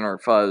distortion or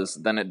fuzz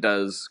than it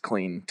does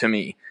clean to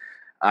me.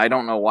 I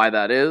don't know why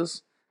that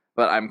is,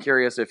 but I'm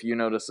curious if you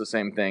notice the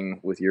same thing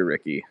with your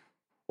Ricky,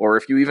 or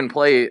if you even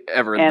play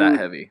ever that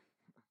heavy.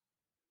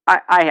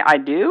 I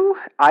do.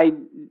 I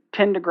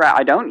tend to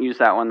I don't use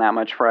that one that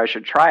much where I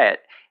should try it.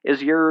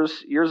 Is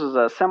yours is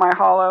a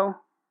semi-hollow,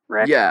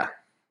 Rick? Yeah.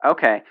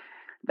 Okay.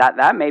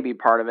 That may be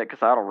part of it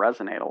because that'll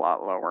resonate a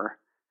lot lower.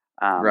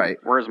 Right.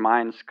 Whereas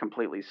mine's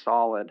completely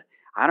solid.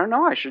 I don't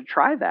know. I should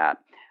try that.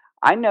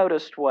 I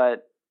noticed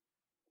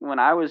when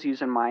I was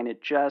using mine,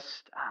 it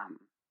just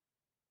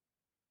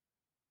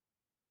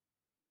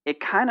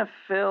it kind of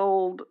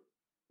filled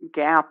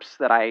gaps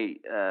that I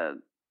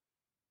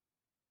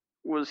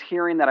was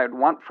hearing that I'd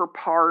want for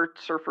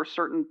parts or for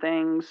certain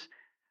things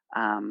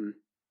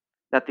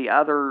that the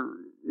other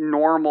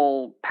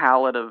normal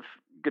palette of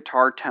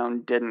guitar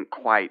tone didn't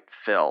quite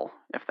fill,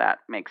 if that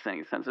makes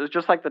any sense. It was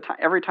just like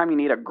every time you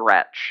need a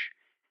Gretsch,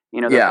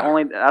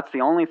 that's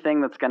the only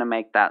thing that's going to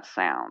make that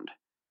sound.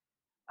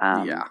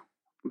 Yeah.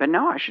 But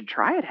no, I should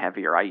try it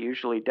heavier. I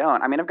usually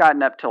don't. I mean, I've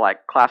gotten up to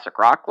like classic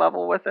rock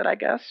level with it, I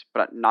guess,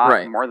 but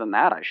not more than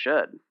that. I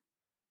should.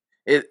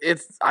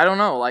 It's I don't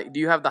know. Like, do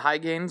you have the high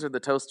gains or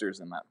the toasters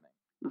in that thing?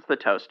 It's the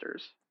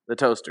toasters. The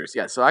toasters,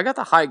 yeah. So I got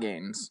the high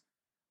gains.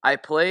 I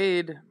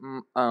played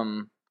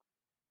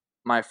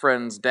my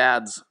friend's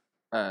dad's.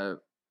 I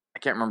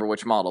can't remember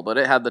which model, but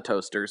it had the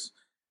toasters.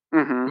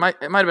 Mm-hmm.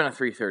 It might have been a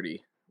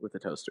 330 with the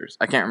toasters.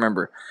 I can't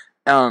remember.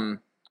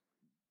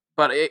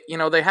 But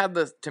they had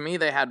to me,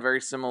 they had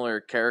very similar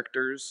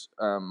characters.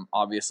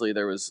 Obviously,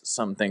 there was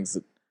some things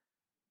that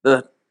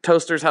the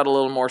toasters had a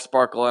little more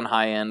sparkle and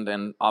high end,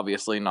 and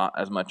obviously not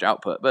as much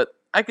output. But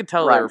I could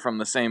tell they were from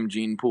the same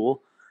gene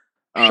pool.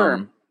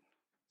 Sure.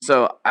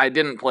 So I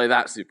didn't play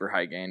that super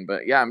high gain,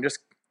 but yeah,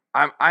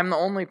 I'm the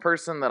only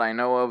person that I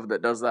know of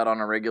that does that on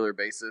a regular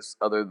basis,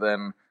 other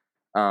than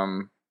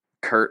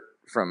Kurt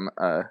from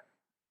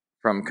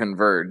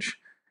Converge,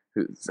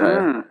 who's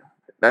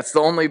that's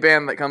the only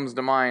band that comes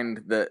to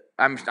mind that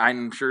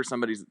I'm sure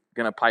somebody's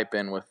gonna pipe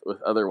in with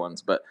other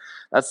ones, but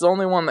that's the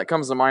only one that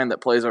comes to mind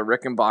that plays a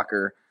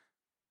Rickenbacker.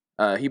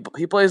 He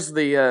plays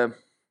the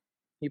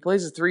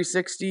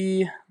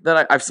 360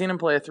 that I've seen him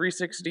play a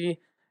 360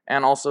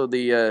 and also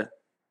the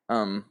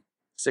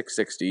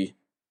 660.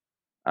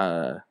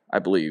 I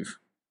believe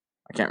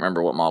I can't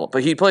remember what model,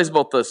 but he plays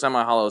both the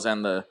semi hollows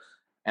and the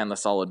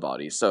solid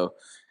bodies. So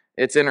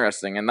it's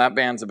interesting, and that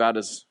band's about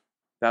as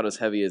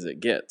heavy as it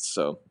gets.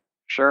 So.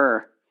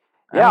 Sure.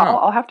 Yeah,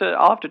 I'll have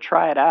to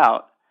try it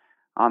out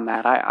on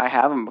that. I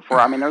haven't before.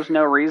 I mean, there's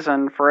no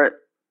reason for it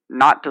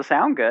not to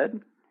sound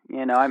good.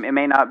 It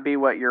may not be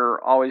what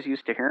you're always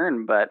used to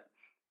hearing, but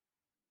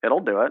it'll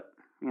do it.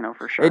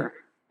 For sure.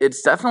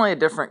 It's definitely a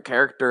different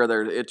character.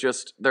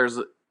 There's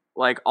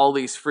like all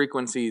these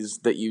frequencies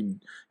that you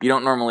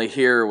don't normally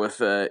hear with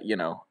a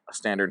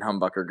standard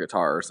humbucker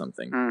guitar or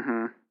something.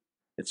 Mm-hmm.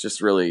 It's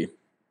just really,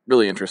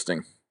 really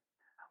interesting.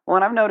 Well,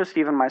 and I've noticed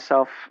even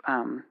myself.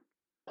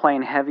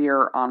 Playing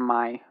heavier on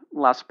my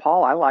Les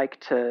Paul, I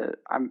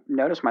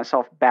notice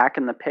myself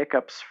backing the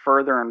pickups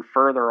further and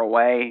further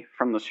away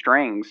from the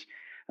strings,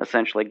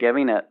 essentially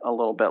giving it a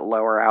little bit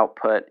lower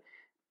output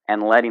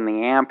and letting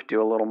the amp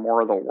do a little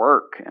more of the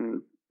work.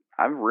 And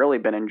I've really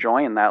been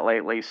enjoying that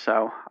lately,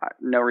 so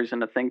no reason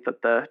to think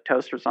that the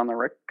toasters on the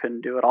Rick couldn't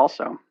do it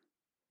also.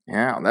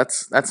 Yeah,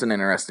 that's an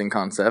interesting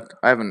concept.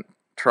 I haven't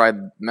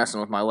tried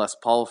messing with my Les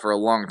Paul for a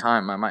long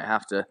time. I might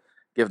have to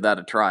give that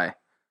a try.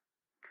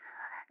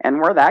 And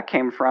where that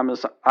came from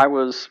is I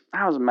was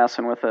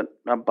messing with it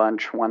a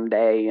bunch one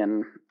day,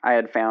 and I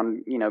had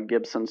found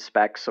Gibson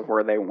specs of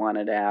where they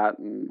wanted at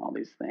and all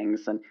these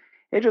things, and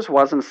it just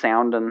wasn't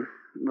sounding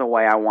the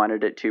way I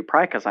wanted it to,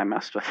 probably because I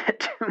messed with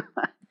it too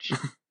much.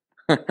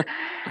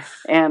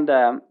 And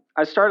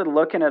I started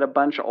looking at a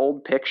bunch of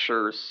old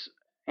pictures,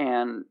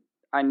 and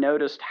I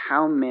noticed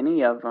how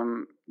many of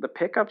them the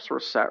pickups were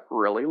set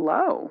really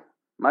low,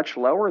 much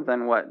lower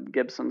than what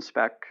Gibson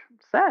spec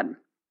said.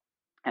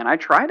 And I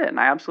tried it, and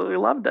I absolutely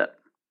loved it.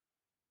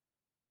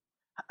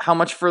 How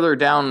much further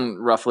down,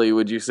 roughly,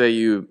 would you say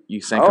you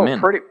sank them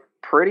in?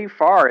 Pretty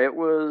far. It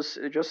was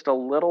just a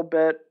little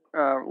bit,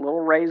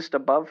 little raised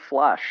above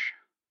flush.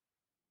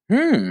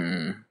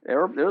 It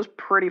was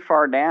pretty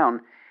far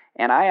down,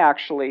 and I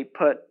actually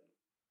put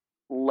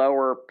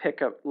lower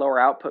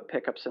output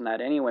pickups in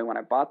that anyway. When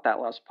I bought that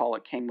Les Paul,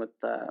 it came with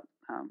the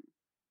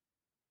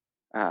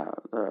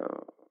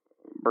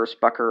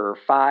Burstbucker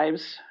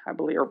 5s, I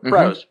believe, or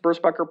Pros. Mm-hmm.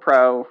 Burstbucker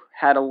Pro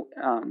had a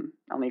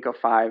Alnico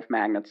 5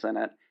 magnets in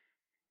it,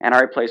 and I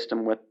replaced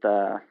them with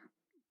the,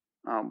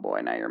 oh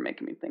boy, now you're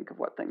making me think of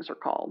what things are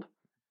called.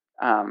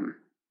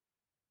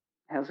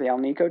 Has the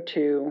Alnico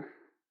 2,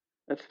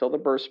 it's still the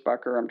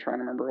Burstbucker, I'm trying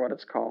to remember what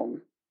it's called.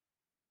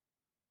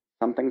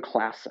 Something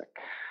classic.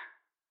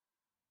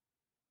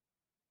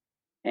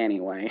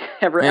 Anyway,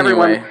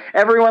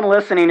 everyone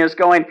listening is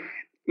going,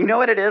 you know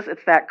what it is?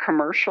 It's that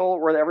commercial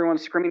where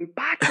everyone's screaming,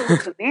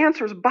 botulism. The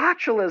answer is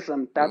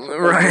botulism. That's what they're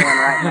doing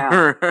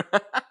right now.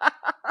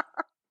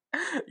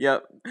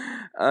 Yep.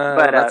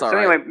 But that's all so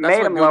anyway, right.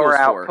 made him lower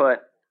output.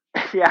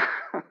 Yeah,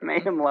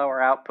 made him lower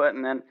output,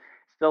 and then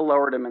still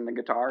lowered him in the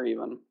guitar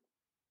even.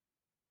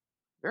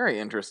 Very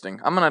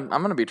interesting. I'm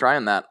gonna be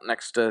trying that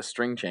next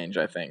string change,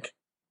 I think.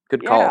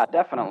 Good call. Yeah,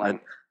 definitely.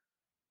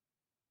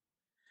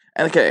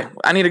 Okay,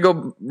 I need to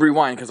go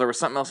rewind because there was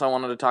something else I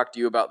wanted to talk to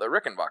you about the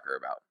Rickenbacker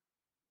about.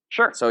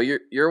 Sure. So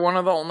you're one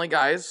of the only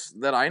guys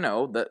that I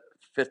know that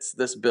fits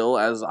this bill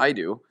as I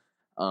do,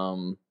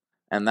 and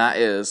that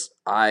is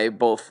I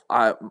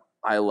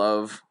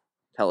love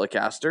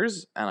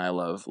Telecasters and I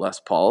love Les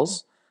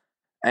Pauls,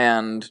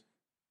 and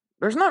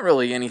there's not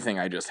really anything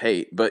I just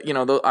hate, but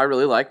I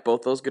really like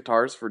both those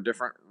guitars for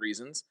different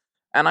reasons,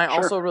 and I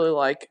also really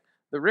like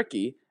the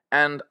Ricky,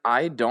 and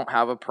I don't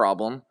have a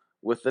problem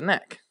with the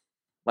neck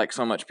like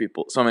so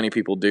many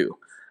people do.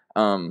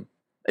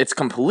 It's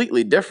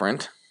completely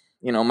different.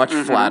 Much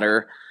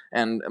flatter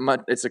and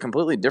it's a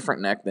completely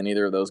different neck than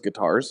either of those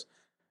guitars,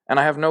 and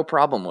I have no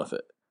problem with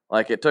it.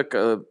 Like, it took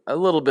a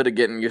little bit of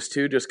getting used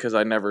to, just because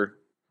I never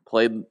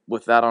played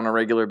with that on a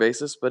regular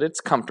basis, but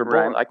it's comfortable.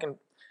 Right.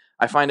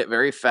 I find it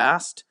very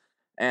fast,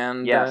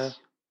 and Yes.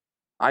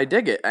 I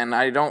dig it, and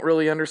I don't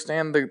really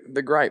understand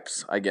the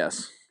gripes, I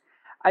guess.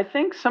 I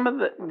think some of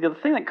the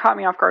thing that caught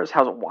me off guard is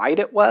how wide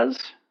it was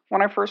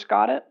when I first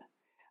got it.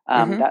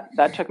 Mm-hmm.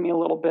 That took me a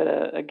little bit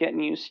of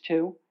getting used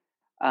to,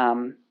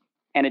 and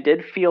it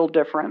did feel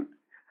different.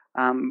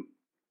 And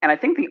I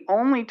think the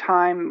only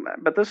time,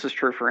 but this is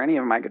true for any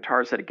of my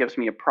guitars, that it gives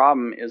me a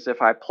problem is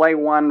if I play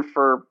one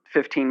for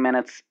 15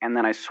 minutes and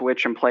then I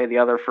switch and play the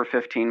other for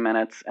 15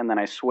 minutes and then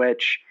I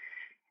switch.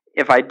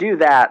 If I do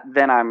that,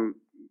 then I'm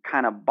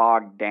kind of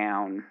bogged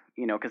down,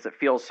 because it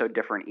feels so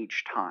different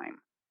each time.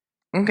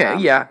 Okay,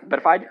 yeah. But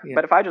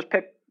if I just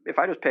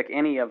pick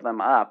any of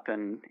them up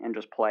and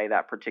just play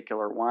that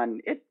particular one,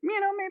 it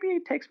maybe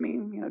it takes me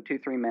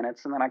 2-3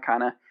 minutes, and then I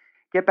kind of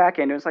get back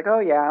into it. It's like, oh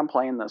yeah, I'm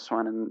playing this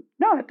one, and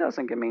no, it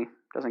doesn't give me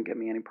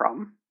any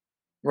problem.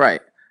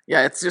 Right.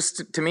 Yeah, it's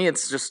just, to me,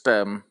 it's just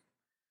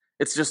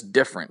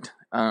different.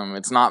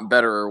 It's not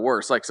better or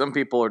worse. Like, some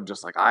people are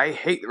just like, I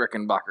hate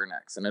Rickenbacker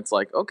necks, and it's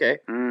like, okay,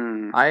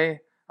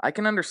 I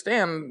can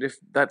understand if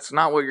that's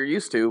not what you're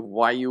used to,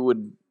 why you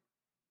would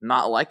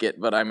not like it.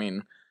 But I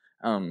mean,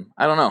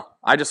 I don't know.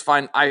 I just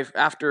find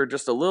after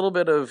just a little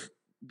bit of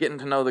getting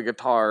to know the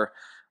guitar,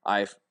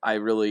 I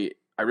really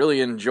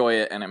enjoy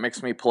it, and it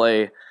makes me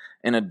play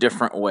in a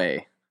different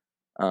way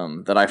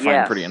that I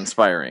find pretty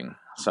inspiring.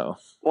 So,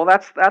 well,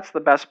 that's the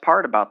best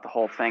part about the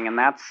whole thing, and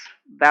that's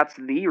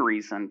the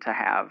reason to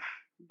have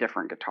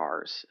different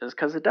guitars, is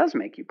because it does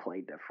make you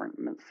play different,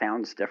 and it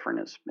sounds different,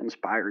 it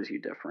inspires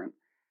you different,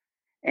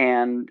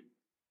 and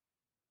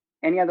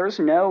yeah, there's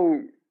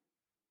no.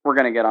 We're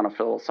going to get on a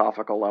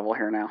philosophical level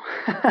here now.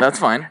 That's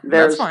fine.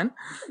 That's fine.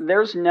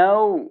 There's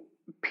no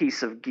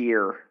piece of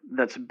gear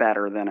that's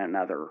better than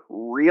another,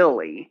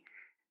 really.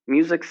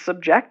 Music's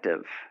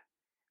subjective.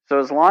 So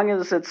as long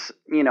as it's,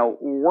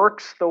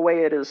 works the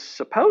way it is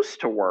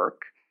supposed to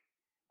work,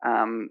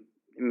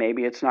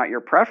 maybe it's not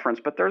your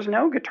preference, but there's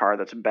no guitar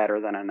that's better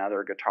than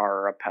another guitar,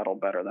 or a pedal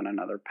better than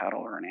another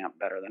pedal, or an amp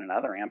better than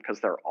another amp, because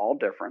they're all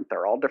different.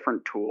 They're all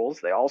different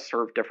tools. They all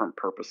serve different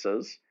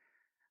purposes.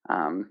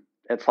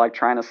 It's like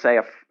trying to say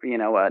a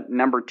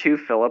number 2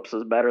 Phillips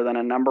is better than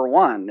a number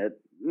 1.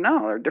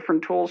 No, they're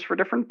different tools for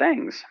different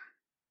things,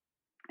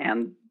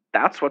 and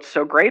that's what's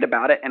so great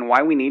about it, and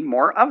why we need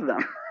more of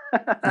them.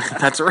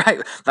 That's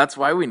right. That's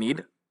why we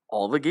need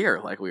all the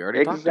gear, like we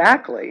already talked about.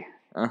 Exactly.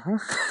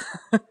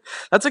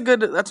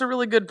 That's a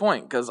really good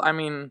point, because I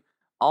mean,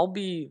 I'll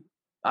be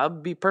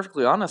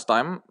perfectly honest.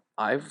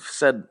 I've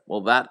said,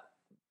 well, that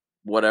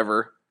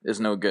whatever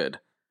is no good.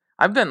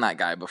 I've been that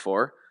guy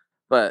before,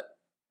 but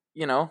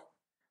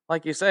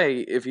like you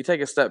say, if you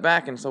take a step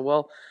back and say,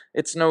 well,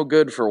 it's no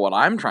good for what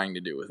I'm trying to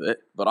do with it,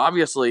 but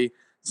obviously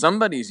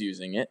somebody's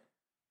using it.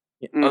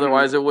 Mm-hmm.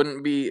 Otherwise, it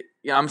wouldn't be.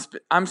 Yeah,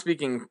 I'm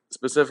speaking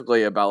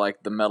specifically about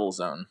like the Metal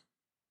Zone.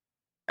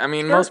 I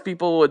mean, sure. Most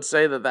people would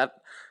say that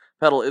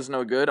pedal is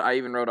no good. I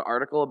even wrote an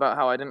article about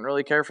how I didn't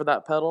really care for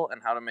that pedal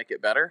and how to make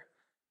it better.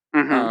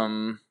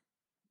 Mm-hmm.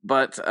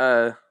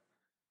 But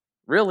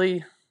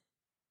really,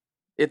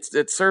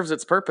 it serves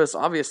its purpose,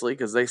 obviously,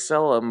 because they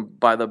sell them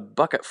by the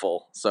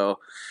bucketful. So,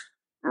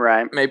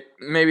 right,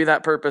 maybe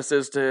that purpose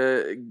is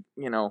to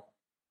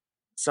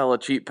sell a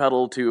cheap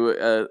pedal to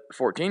a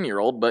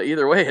 14-year-old, but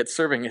either way, it's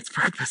serving its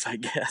purpose, I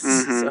guess.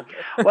 Mm-hmm. So.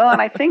 Well,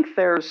 and I think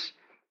there's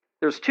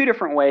 2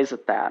 different ways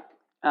at that.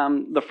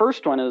 The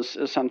first one is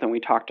something we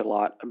talked a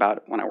lot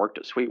about when I worked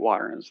at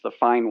Sweetwater, and it's the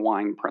fine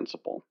wine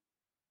principle.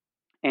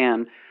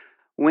 And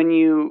when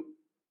you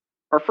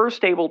are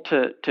first able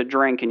to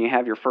drink and you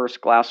have your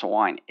first glass of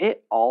wine,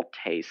 it all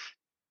tastes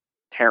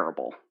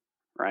terrible,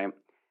 right?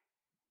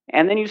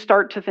 And then you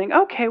start to think,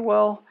 okay,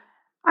 well,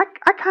 I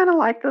kind of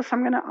like this.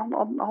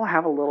 I'll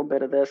have a little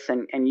bit of this,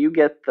 and you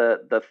get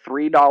the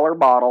 $3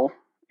 bottle,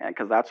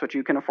 because that's what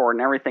you can afford,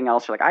 and everything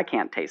else you're like, I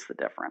can't taste the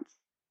difference.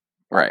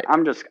 Right.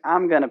 I'm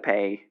gonna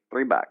pay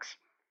 $3.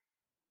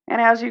 And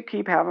as you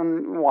keep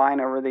having wine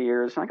over the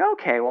years, like,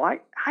 okay, well,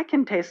 I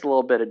can taste a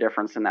little bit of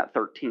difference in that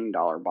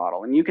 $13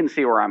 bottle, and you can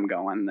see where I'm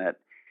going. That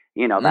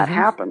that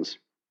happens,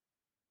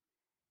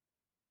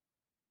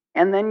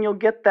 and then you'll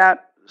get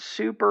that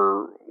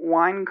super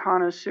wine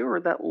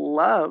connoisseur that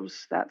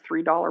loves that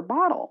 $3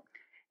 bottle.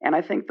 And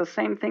I think the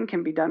same thing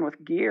can be done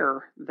with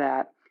gear.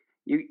 That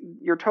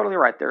you're totally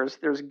right.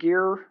 There's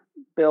gear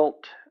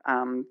built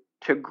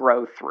to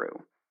grow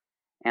through.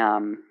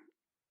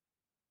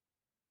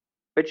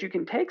 But you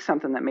can take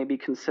something that may be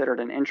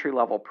considered an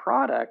entry-level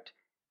product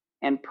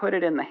and put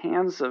it in the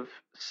hands of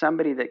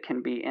somebody that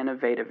can be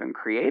innovative and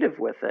creative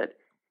with it,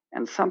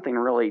 and something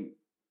really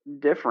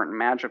different and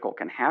magical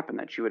can happen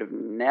that you would have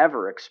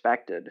never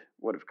expected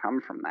would have come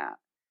from that.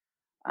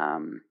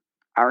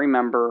 I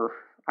remember,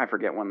 I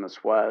forget when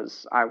this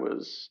was, I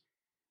was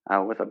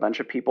with a bunch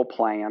of people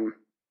playing,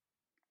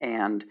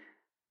 and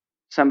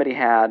somebody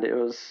had, it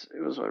was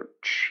a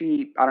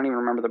cheap, I don't even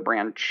remember the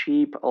brand,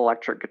 cheap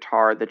electric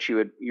guitar that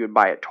you would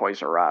buy at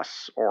Toys R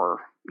Us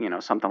or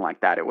something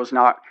like that. It was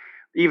not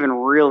even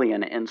really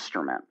an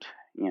instrument.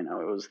 It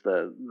was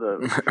the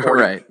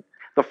 40 Right.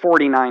 the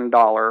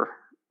 $49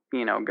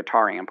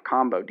 guitar amp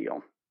combo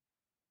deal.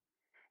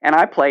 And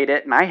I played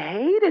it and I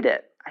hated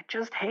it. I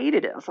just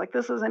hated it. I was like,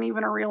 this isn't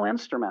even a real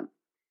instrument.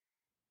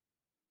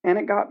 And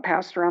it got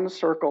passed around the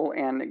circle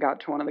and it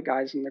got to one of the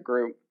guys in the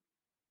group.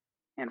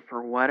 And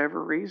for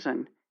whatever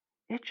reason,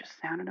 it just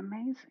sounded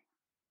amazing.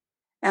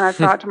 And I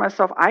thought to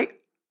myself,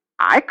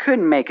 I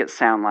couldn't make it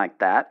sound like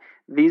that.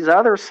 These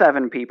other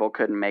 7 people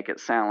couldn't make it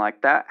sound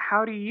like that.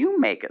 How do you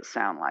make it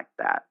sound like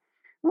that?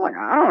 I'm like,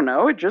 I don't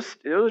know. It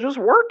was just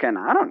working.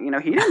 I don't,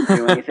 he didn't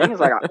do anything. It's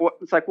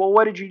like, well,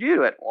 what did you do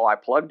to it? Well, I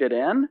plugged it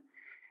in,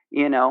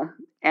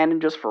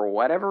 and just for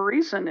whatever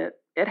reason,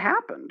 it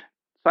happened.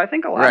 So I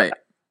think a lot of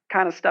that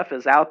kind of stuff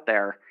is out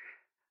there.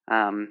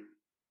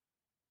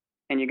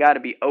 And you got to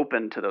be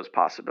open to those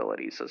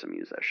possibilities as a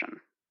musician.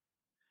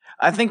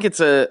 I think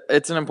it's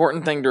an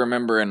important thing to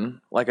remember,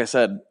 and like I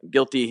said,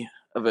 guilty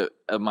of it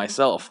of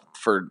myself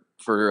for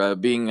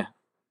being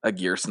a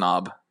gear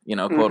snob,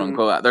 quote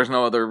unquote. There's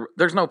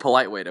no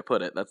polite way to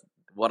put it. That's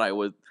what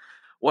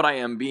I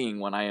am being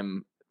when I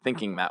am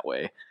thinking that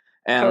way.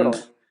 And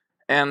Totally.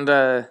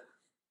 and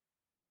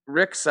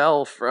Rick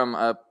Sell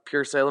from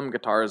Pure Salem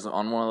Guitars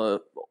on one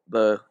of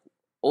the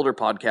older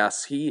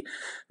podcasts, he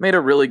made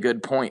a really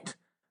good point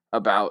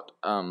about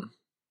the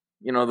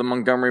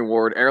Montgomery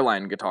Ward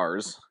airline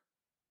guitars.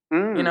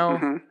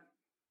 Mm-hmm.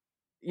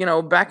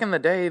 Back in the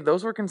day,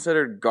 those were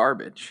considered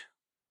garbage.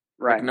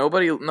 Right. Like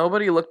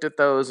nobody looked at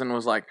those and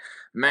was like,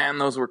 "Man,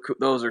 those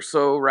are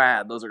so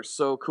rad. Those are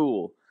so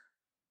cool."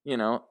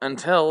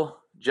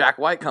 Until Jack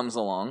White comes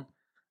along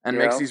and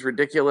makes these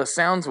ridiculous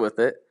sounds with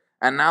it,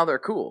 and now they're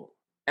cool.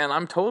 And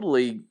I'm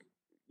totally,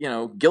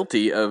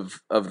 guilty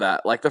of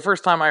that. Like the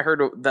first time I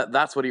heard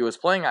that's what he was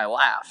playing, I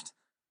laughed.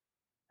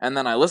 And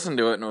then I listened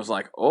to it and was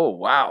like, "Oh,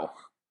 wow."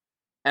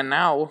 And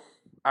now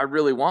I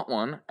really want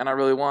one, and I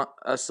really want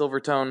a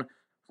Silvertone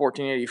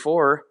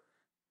 1484.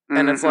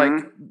 And it's like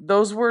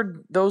those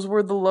were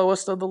the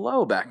lowest of the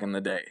low back in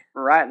the day.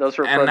 Right, those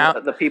were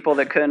for the people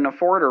that couldn't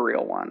afford a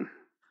real one.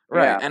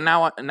 Right, yeah. And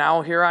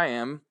now here I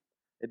am.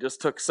 It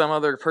just took some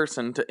other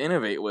person to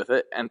innovate with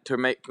it and to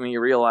make me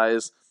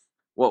realize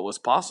what was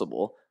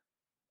possible.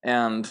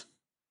 And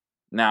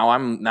now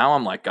I'm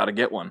like, gotta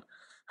get one.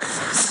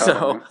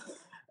 So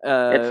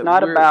it's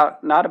not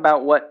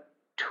about what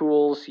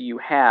tools you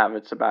have.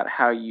 It's about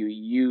how you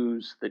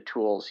use the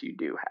tools you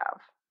do have.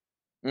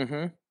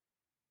 Mm-hmm.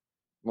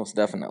 Most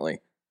definitely.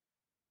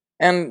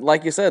 And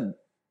like you said,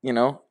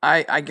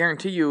 I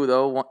guarantee you,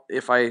 though,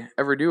 if I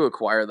ever do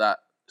acquire that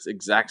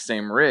exact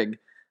same rig,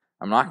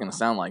 I'm not going to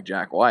sound like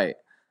Jack White.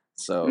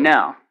 So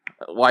no.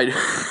 Why?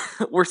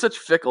 We're such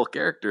fickle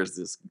characters,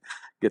 as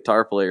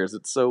guitar players.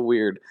 It's so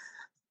weird.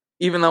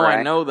 Even though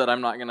I know that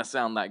I'm not going to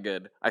sound that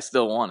good, I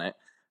still want it.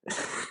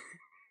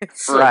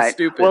 It's so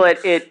stupid. Well,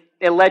 it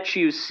lets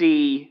you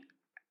see...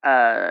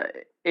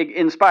 it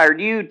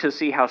inspired you to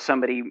see how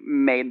somebody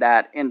made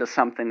that into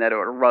something that it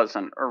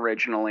wasn't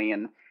originally,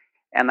 and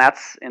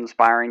that's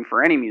inspiring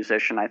for any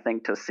musician, I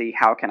think, to see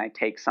how can I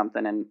take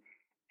something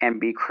and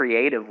be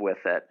creative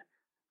with it.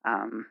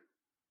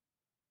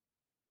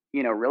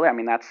 Really, I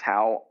mean, that's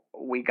how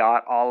we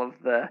got all of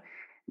the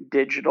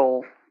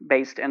digital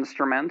based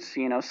instruments.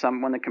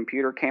 When the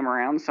computer came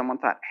around, someone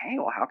thought, hey,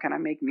 well, how can I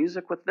make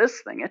music with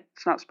this thing?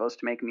 It's not supposed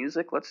to make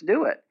music. Let's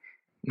do it.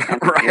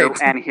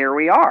 And here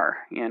we are,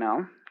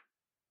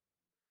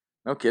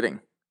 No kidding.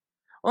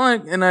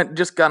 Well, and I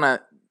just kind of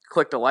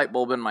clicked a light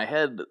bulb in my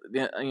head.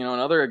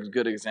 Another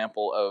good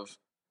example of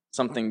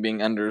something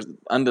being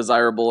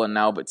undesirable and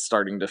now but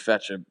starting to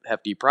fetch a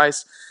hefty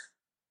price.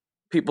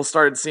 People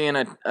started seeing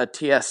a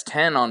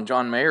TS10 on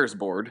John Mayer's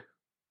board,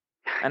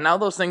 and now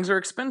those things are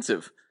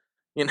expensive.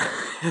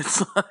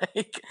 It's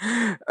like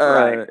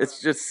it's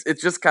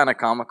just kind of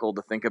comical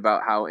to think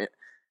about how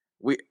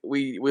we'd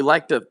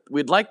like to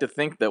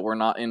think that we're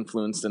not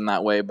influenced in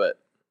that way, but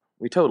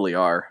we totally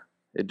are.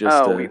 It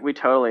just we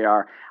totally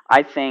are.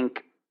 I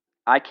think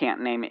I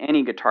can't name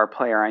any guitar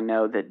player I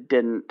know that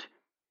didn't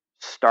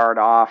start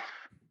off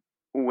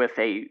with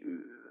a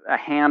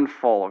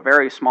handful, a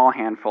very small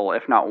handful,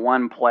 if not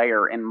one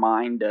player in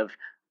mind of,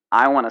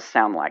 I want to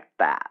sound like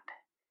that.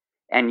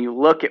 And you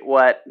look at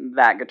what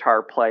that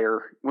guitar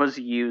player was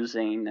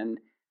using,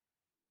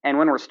 and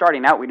when we're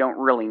starting out, we don't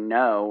really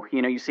know.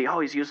 You see,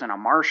 he's using a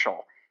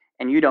Marshall.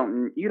 And you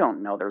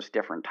don't know there's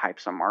different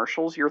types of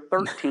Marshalls. You're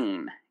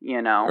 13,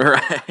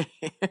 Right.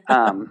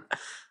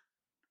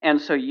 And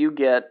so you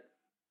get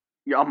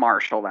a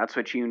Marshall. That's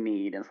what you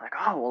need. And it's like,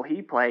 oh, well,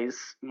 he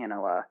plays,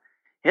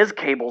 his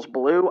cable's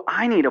blue.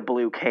 I need a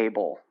blue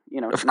cable.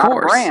 Of not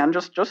course. A brand,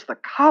 just the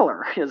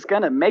color is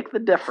going to make the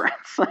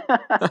difference.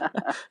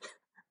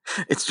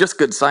 It's just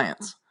good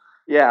science.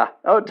 Yeah.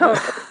 Oh,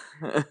 totally.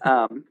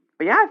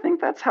 But yeah, I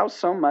think that's how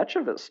so much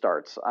of it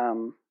starts.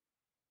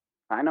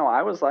 I know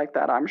I was like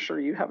that. I'm sure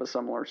you have a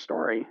similar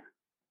story.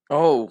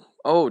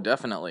 Oh,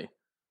 definitely.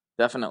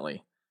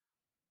 Definitely.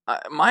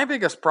 My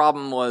biggest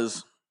problem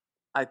was,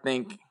 I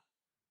think,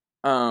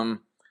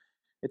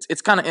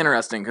 it's kind of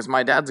interesting because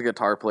my dad's a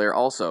guitar player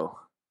also,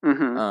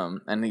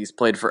 and he's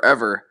played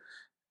forever,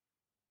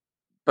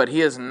 but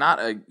he is not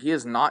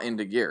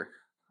into gear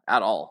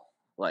at all.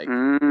 Like,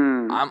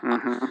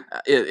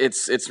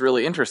 it's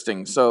really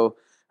interesting. So,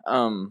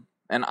 and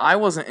I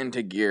wasn't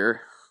into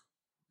gear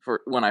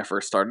for when I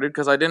first started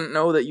because I didn't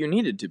know that you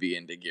needed to be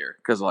into gear.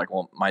 Because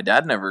my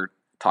dad never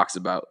talks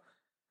about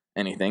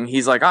anything.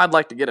 He's like, I'd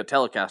like to get a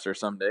Telecaster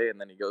someday, and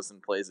then he goes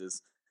and plays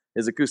his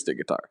acoustic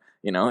guitar.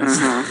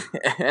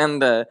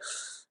 And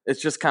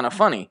it's just kind of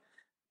funny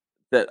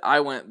that I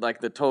went like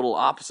the total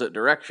opposite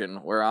direction,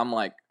 where I'm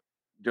like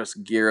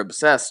just gear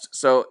obsessed.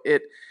 So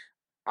it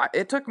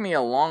took me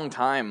a long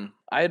time.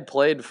 I had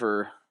played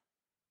for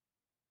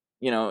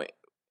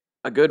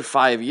a good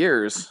 5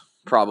 years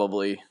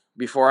probably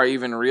before I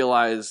even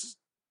realized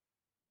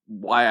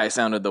why I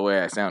sounded the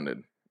way I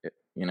sounded.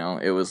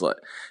 It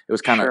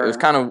was kind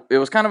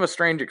of a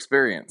strange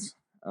experience.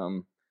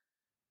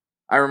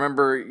 I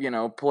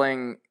remember,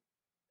 playing.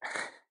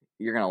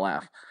 You're gonna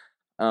laugh.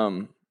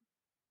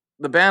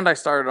 The band I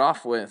started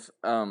off with,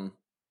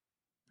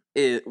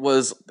 it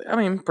was,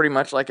 pretty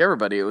much like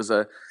everybody. It was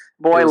a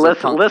boy.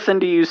 Listen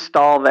to you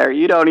stall there.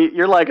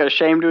 You're like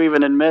ashamed to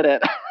even admit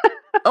it.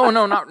 Oh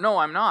no,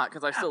 I'm not,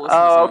 because I still listen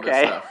to some of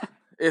this stuff.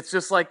 It's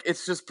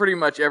just pretty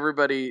much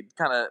everybody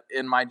kind of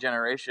in my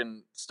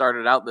generation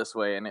started out this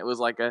way, and it was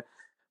like a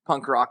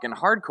punk rock and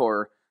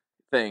hardcore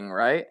thing,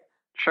 right?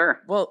 Sure.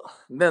 Well,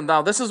 then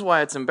now this is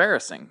why it's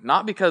embarrassing.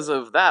 Not because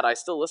of that, I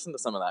still listen to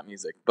some of that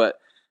music, but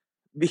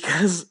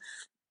because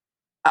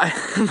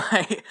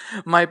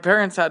my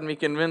parents had me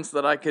convinced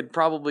that I could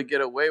probably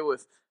get away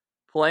with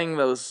playing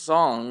those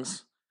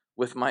songs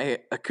with my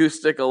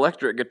acoustic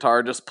electric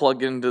guitar just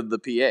plugged into the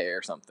PA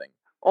or something.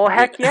 Oh,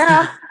 heck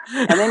yeah.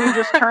 And then you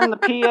just turn the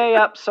PA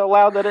up so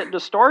loud that it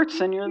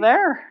distorts and you're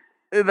there.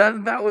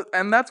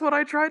 That's what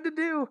I tried to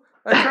do.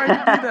 I tried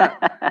to do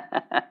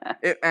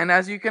that. And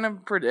as you can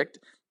predict,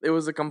 it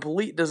was a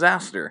complete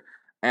disaster.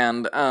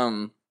 And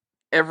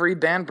every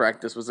band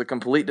practice was a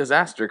complete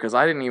disaster because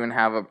I didn't even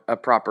have a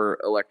proper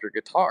electric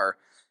guitar.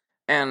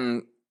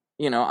 And,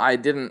 I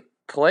didn't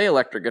play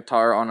electric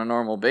guitar on a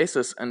normal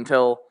basis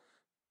until,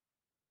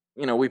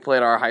 we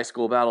played our high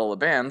school battle of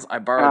the bands. I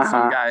borrowed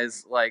some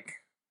guy's,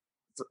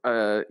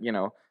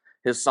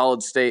 his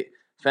solid state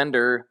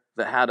Fender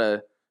that had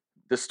a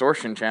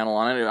distortion channel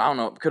on it. I don't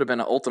know, it could have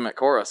been an Ultimate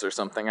Chorus or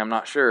something, I'm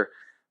not sure.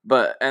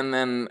 And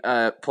then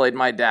played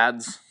my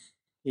dad's.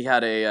 He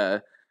had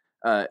a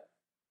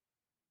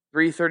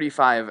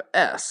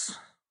 335S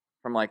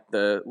from like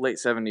the late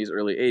 70s,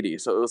 early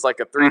 80s. So it was like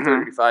a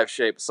 335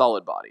 shaped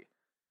solid body.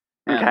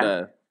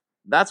 And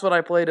that's what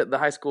I played at the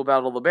high school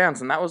battle of the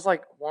bands. And that was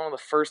like one of the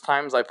first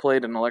times I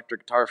played an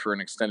electric guitar for an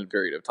extended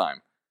period of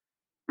time.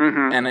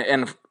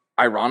 And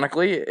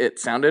ironically, it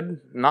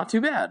sounded not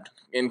too bad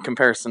in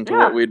comparison to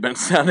what we'd been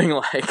sounding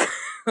like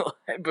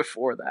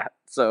before that.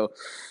 So,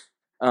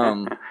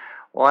 well,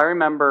 I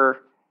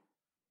remember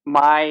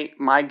my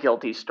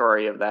guilty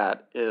story of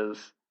that is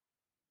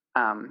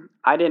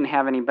I didn't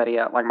have anybody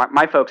else. Like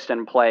my folks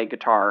didn't play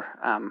guitar.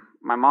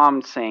 My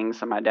mom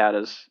sings, and my dad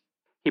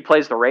he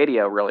plays the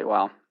radio really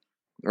well.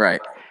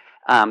 Right.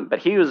 But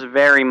he was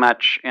very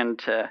much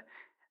into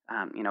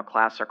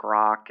classic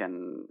rock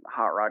and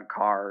hot rod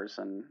cars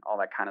and all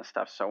that kind of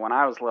stuff. So when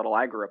I was little,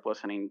 I grew up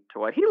listening to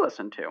what he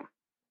listened to.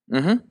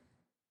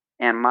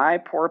 And my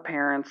poor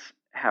parents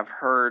have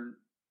heard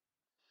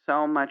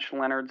so much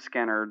Lynyrd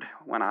Skynyrd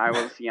when I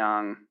was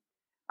young.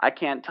 I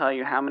can't tell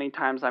you how many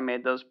times I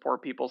made those poor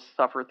people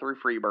suffer through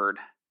Freebird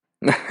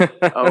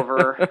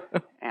over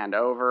and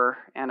over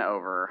and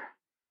over.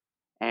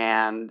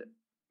 And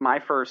my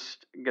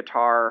first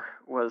guitar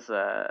was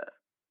a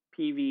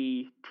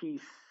PV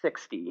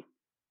T60,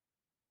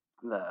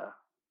 the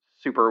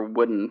super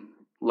wooden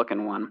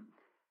looking one.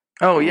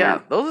 Oh,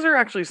 yeah. Those are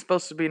actually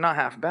supposed to be not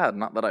half bad.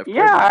 Not that I've played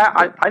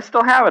them, I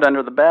still have it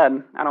under the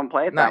bed. I don't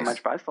play it that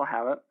much, but I still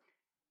have it.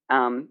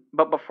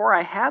 But before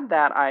I had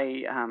that,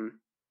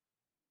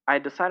 I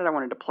decided I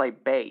wanted to play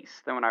bass.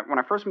 Then when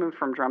I first moved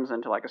from drums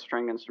into like a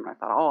string instrument, I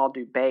thought, I'll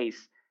do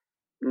bass.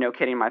 No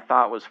kidding, my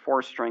thought was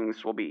 4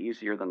 strings will be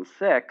easier than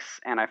 6,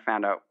 and I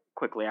found out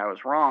quickly I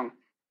was wrong.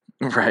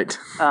 Right.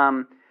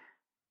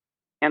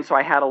 And so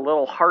I had a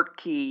little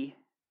Hartkey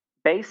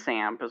bass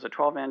amp. It was a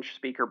 12-inch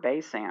speaker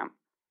bass amp.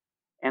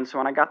 And so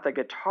when I got the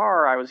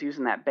guitar, I was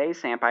using that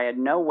bass amp. I had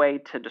no way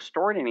to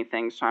distort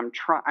anything, so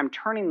I'm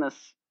turning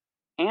this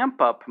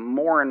amp up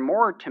more and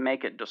more to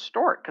make it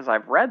distort, because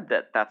I've read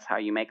that that's how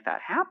you make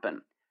that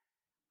happen.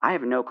 I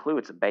have no clue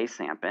it's a bass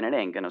amp, and it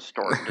ain't going to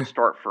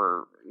distort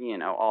for,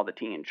 all the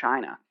tea in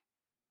China.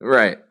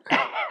 Right.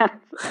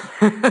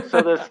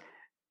 So this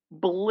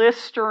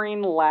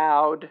blistering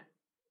loud,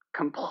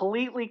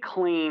 completely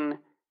clean,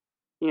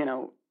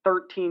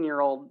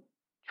 13-year-old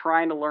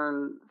trying to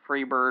learn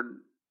Freebird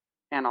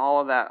and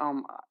all of that.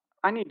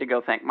 I need to go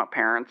thank my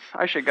parents.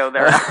 I should go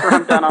there after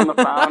I'm done on the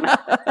phone.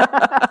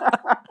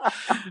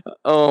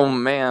 Oh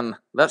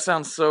That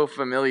sounds so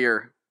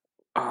familiar.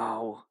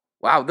 Oh,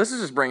 wow. This is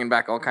just bringing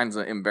back all kinds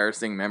of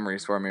embarrassing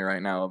memories for me right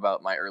now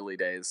about my early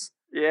days.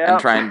 Yeah. And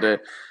trying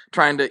to,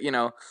 trying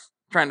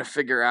to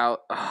figure out,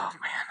 oh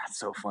man, that's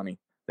so funny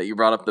that you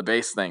brought up the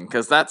bass thing.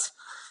 Cause that's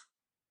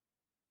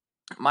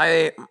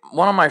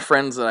one of my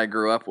friends that I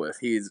grew up with.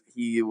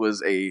 He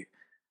was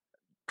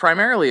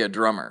primarily a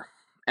drummer,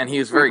 and he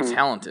was very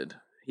talented.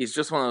 He's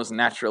just one of those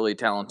naturally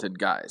talented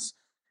guys.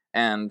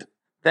 And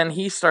then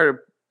he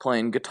started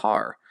playing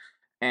guitar.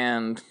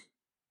 And,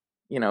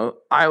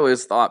 I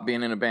always thought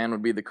being in a band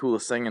would be the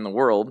coolest thing in the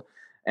world.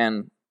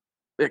 And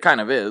it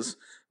kind of is.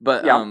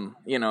 But,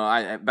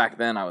 I back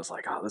then I was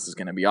like, oh, this is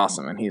going to be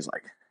awesome. And he's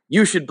like,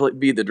 you should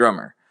be the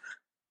drummer.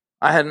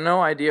 I had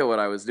no idea what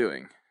I was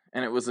doing.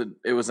 And it was a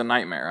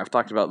nightmare. I've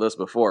talked about this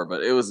before,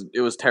 but it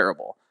was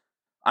terrible.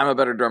 I'm a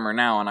better drummer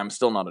now, and I'm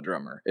still not a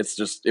drummer. It's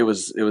just, it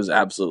was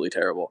absolutely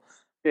terrible.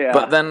 Yeah.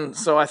 But then,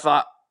 so I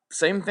thought,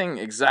 same thing,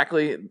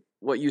 exactly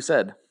what you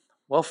said.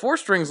 Well, 4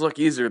 strings look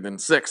easier than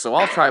 6, so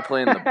I'll try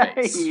playing the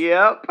bass.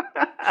 Yep.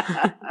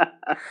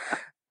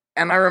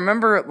 And I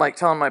remember,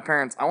 telling my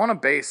parents, I want a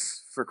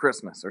bass for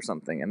Christmas or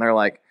something. And they're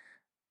like,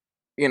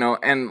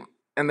 and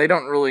they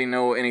don't really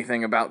know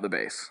anything about the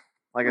bass.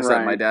 Like I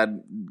said, my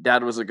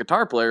dad was a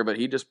guitar player, but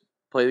he just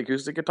played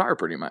acoustic guitar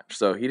pretty much.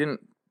 So he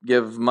didn't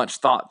give much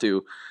thought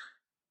to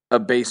a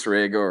bass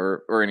rig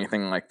or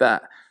anything like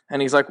that.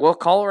 And he's like, well,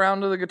 call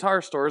around to the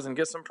guitar stores and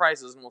get some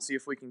prices, and we'll see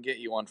if we can get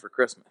you one for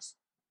Christmas.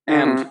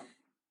 And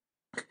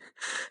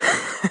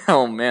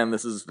oh man,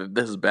 this is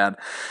bad.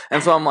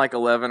 And so I'm like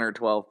 11 or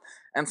 12.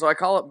 And so I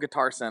call up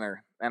Guitar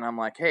Center, and I'm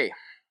like, hey,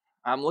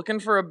 I'm looking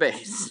for a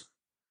bass.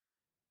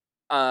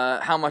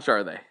 How much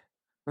are they?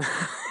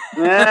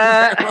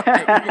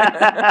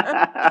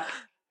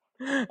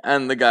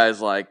 And the guy's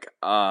like,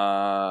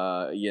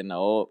 from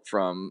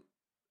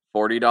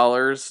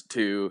 $40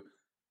 to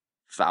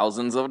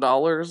thousands of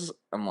dollars.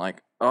 I'm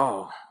like,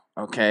 oh,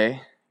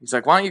 okay. He's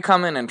like, why don't you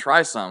come in and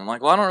try some? I'm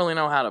like, well, I don't really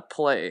know how to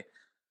play.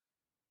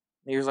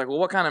 He was like, well,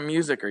 what kind of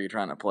music are you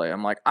trying to play?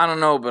 I'm like, I don't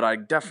know, but I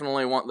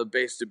definitely want the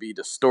bass to be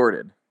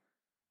distorted.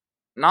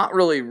 Not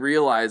really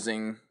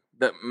realizing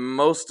that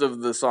most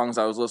of the songs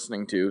I was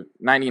listening to,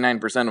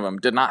 99% of them,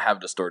 did not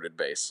have distorted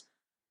bass.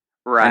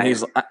 Right.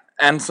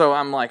 And so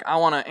I'm like, I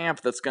want an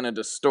amp that's going to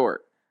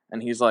distort.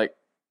 And he's like,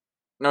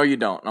 no, you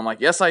don't. And I'm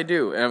like, yes, I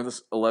do. And I have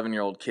this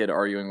 11-year-old kid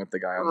arguing with the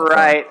guy on the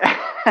phone.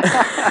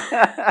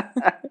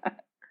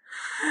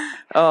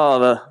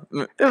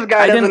 This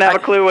guy doesn't have a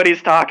clue what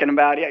he's talking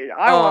about.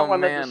 I want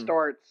one that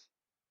distorts.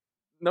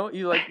 No,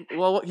 he's like,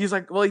 well, he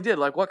did.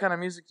 Like, what kind of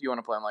music do you want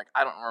to play? I'm like,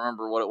 I don't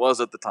remember what it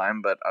was at the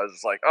time, but I was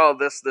just like, oh,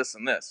 this,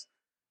 and this.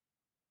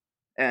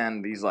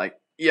 And he's like,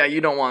 yeah, you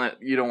don't want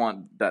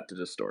that to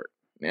distort.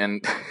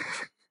 And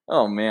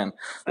oh man,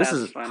 this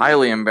is funny.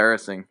 Highly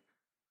embarrassing.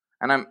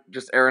 And I'm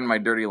just airing my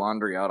dirty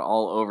laundry out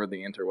all over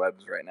the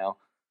interwebs right now.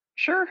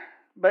 Sure,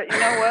 but you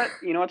know what?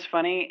 You know what's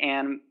funny,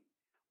 and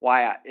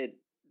why it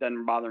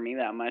doesn't bother me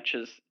that much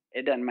is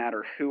it doesn't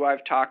matter who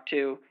I've talked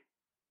to.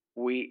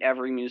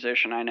 Every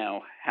musician I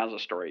know has a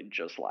story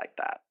just like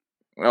that.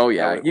 Oh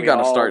yeah, you got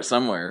to start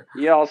somewhere.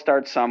 You all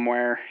start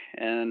somewhere,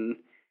 and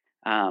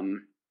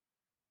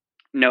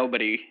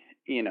nobody,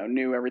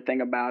 knew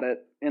everything about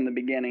it in the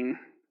beginning.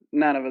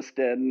 None of us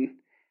did, and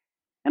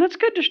it's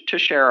good to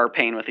share our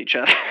pain with each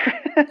other.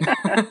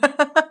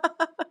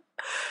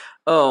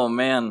 Oh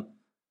man,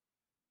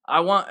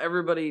 I want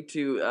everybody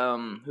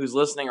to who's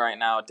listening right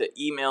now to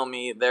email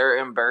me their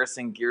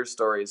embarrassing gear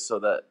stories so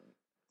that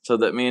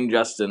me and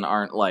Justin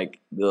aren't like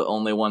the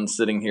only ones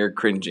sitting here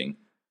cringing.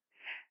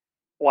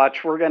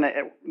 Watch,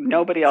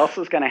 nobody else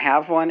is gonna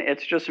have one.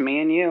 It's just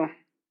me and you.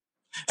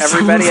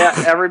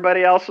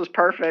 Everybody else is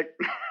perfect.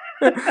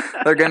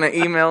 They're gonna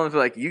email and be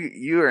like,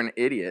 you are an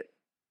idiot.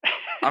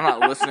 I'm not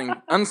listening.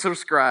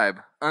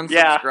 Unsubscribe.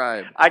 Yeah,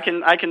 I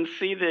can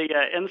see the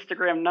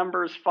Instagram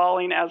numbers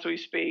falling as we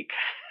speak.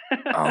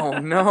 Oh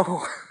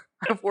no.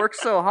 I've worked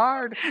so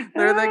hard.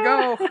 There they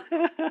go.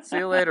 See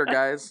you later,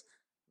 guys.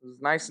 It was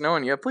nice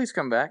knowing you. Please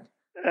come back.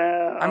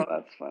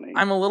 That's funny.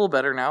 I'm a little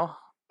better now.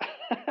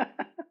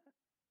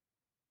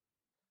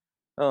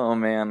 Oh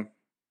man,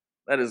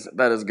 that is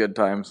good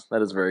times.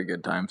 That is very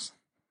good times.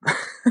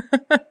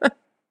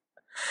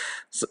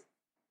 So,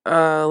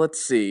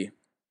 let's see.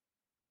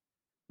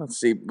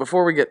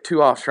 Before we get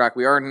too off track,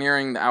 we are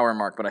nearing the hour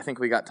mark, but I think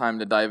we got time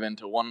to dive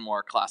into one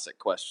more classic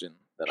question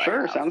that I have.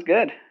 Sure, sounds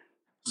good.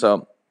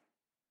 So,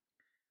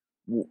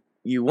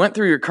 you went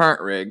through your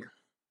current rig.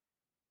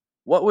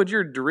 What would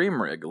your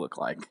dream rig look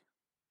like?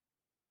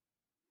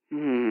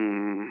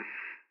 And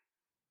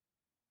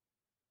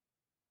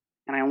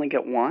I only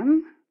get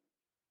one?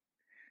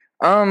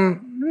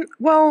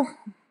 Well,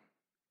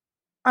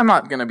 I'm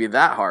not going to be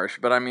that harsh,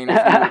 but I mean,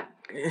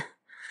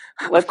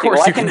 of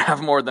course you can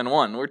have more than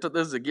one.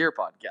 This is a gear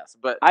podcast,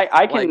 but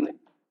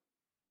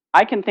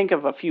I can think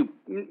of a few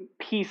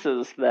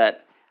pieces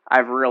that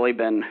I've really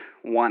been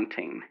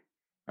wanting.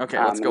 Okay,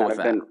 let's go with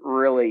that. I've been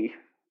really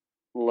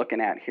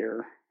looking at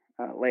here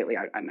lately.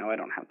 I know I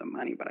don't have the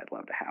money, but I'd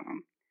love to have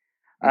them.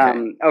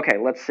 Okay,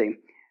 let's see.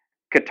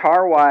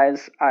 Guitar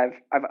wise,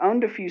 I've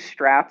owned a few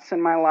Strats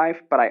in my life,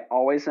 but I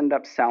always end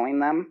up selling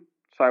them.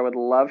 So I would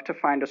love to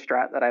find a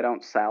Strat that I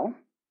don't sell.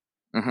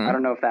 I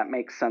don't know if that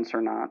makes sense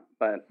or not,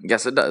 but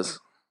Yes, it does.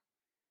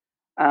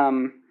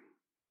 um,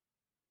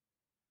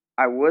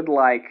 I would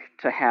like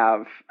to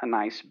have a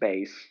nice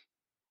bass.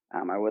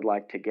 I would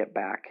like to get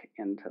back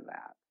into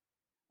that.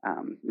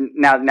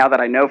 Now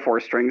that I know 4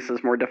 strings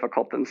is more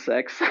difficult than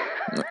 6. So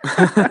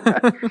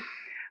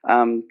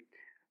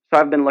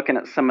I've been looking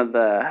at some of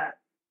the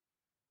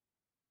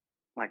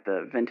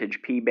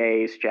vintage P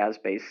bass, jazz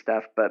bass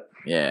stuff, but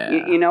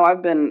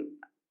I've been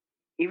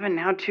even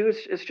now too.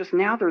 It's just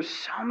now there's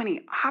so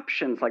many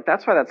options. Like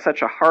that's why that's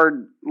such a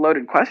hard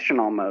loaded question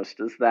almost.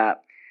 Is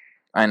that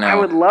I know I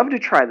would love to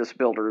try this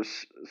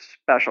builder's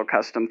special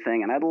custom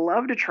thing, and I'd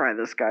love to try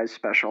this guy's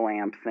special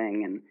amp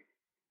thing, and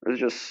there's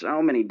just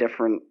so many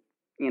different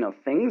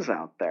things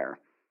out there.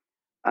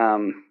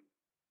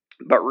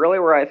 But really,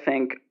 where I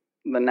think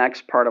the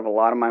next part of a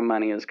lot of my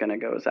money is going to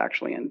go is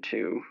actually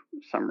into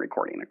some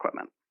recording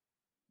equipment.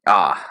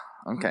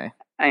 Okay.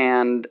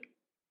 And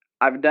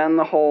I've done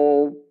the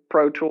whole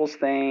Pro Tools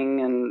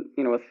thing, and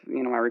with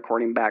my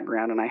recording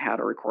background, and I had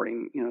a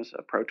recording,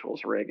 a Pro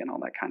Tools rig and all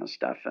that kind of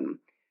stuff, and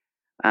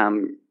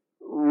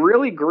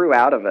really grew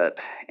out of it.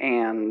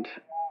 And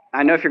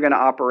I know if you're going to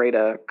operate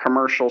a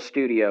commercial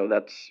studio,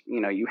 that's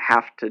you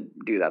have to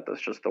do that.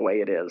 That's just the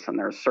way it is, and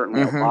there's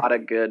certainly a lot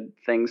of good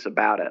things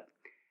about it.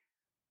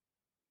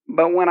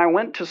 But when I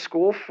went to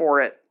school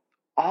for it,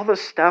 all the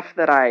stuff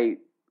that I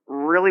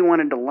really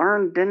wanted to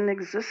learn didn't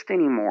exist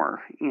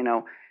anymore.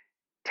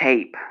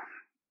 Tape,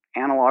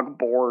 analog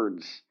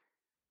boards,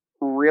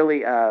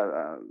 really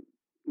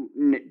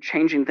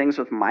changing things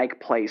with mic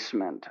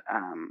placement,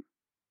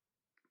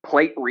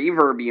 plate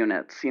reverb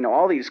units,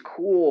 all these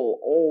cool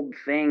old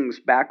things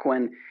back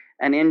when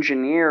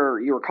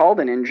you were called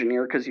an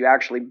engineer because you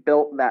actually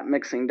built that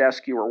mixing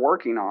desk you were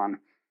working on.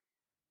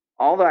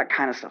 All that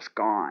kind of stuff's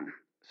gone.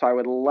 So I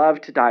would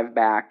love to dive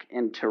back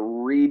and to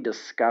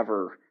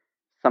rediscover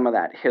some of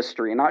that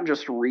history, and not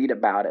just read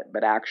about it,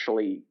 but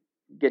actually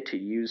get to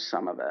use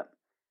some of it.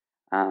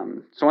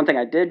 So one thing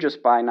I did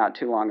just buy not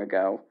too long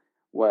ago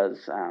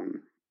was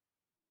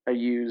a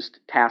used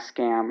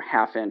Tascam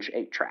 1/2-inch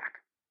 8-track.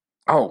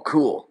 Oh,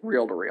 cool.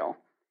 Reel to reel.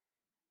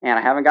 And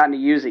I haven't gotten to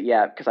use it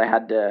yet because I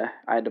had to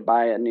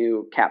buy a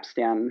new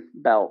capstan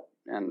belt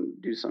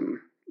and do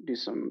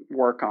some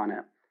work on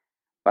it.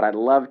 But I'd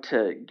love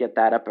to get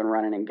that up and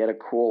running and get a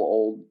cool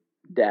old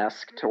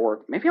desk to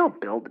work. Maybe I'll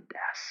build a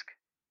desk.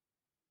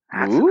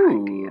 That's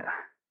an idea.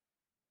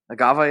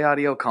 Agave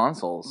Audio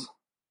consoles.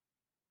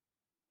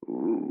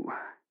 Ooh.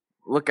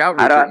 Look out,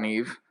 Rupert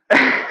Neve.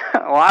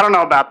 Well, I don't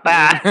know about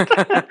that.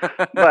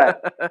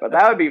 but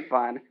that would be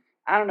fun.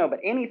 I don't know, but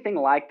anything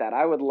like that,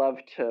 I would love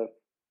to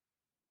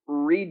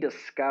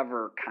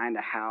rediscover kind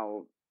of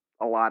how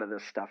a lot of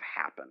this stuff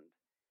happened.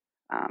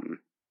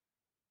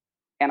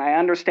 And I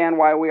understand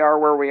why we are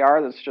where we are.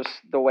 That's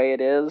just the way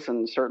it is,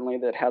 and certainly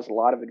that has a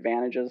lot of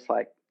advantages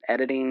like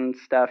editing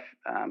stuff.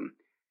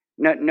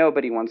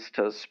 Nobody wants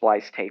to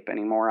splice tape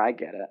anymore. I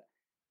get it.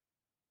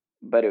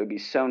 But it would be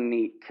so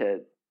neat to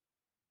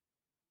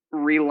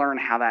relearn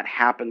how that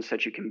happens so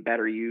that you can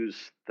better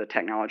use the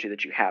technology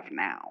that you have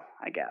now,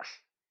 I guess.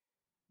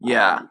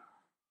 Yeah.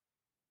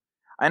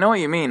 I know what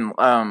you mean.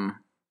 I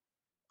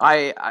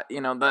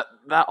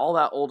that all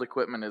that old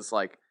equipment is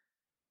like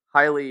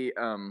highly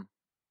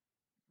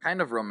kind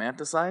of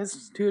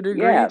romanticized to a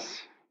degree.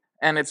 Yes.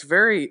 And it's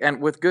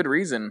and with good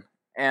reason.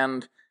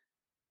 And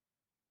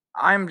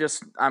I'm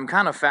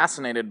kind of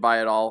fascinated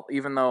by it all,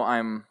 even though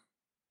I'm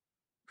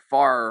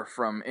far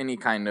from any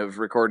kind of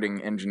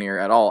recording engineer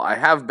at all. I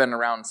have been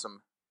around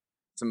some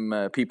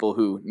people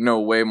who know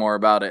way more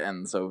about it,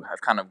 and so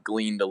I've kind of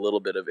gleaned a little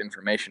bit of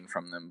information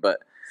from them. But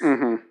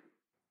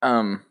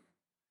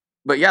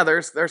but yeah,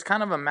 there's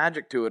kind of a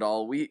magic to it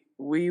all.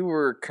 We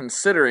were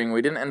considering,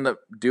 we didn't end up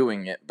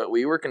doing it, but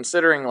we were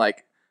considering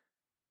like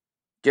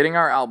getting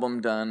our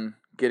album done,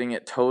 getting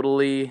it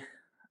totally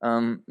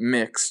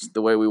mixed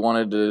the way we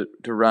wanted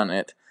to run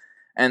it,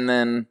 and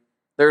then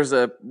there's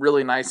a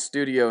really nice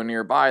studio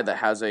nearby that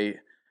has a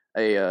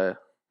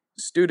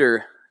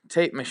Studer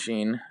tape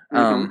machine.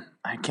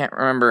 I can't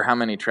remember how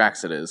many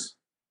tracks it is.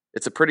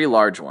 It's a pretty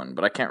large one,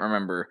 but I can't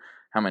remember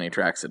how many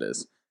tracks it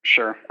is.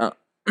 Sure.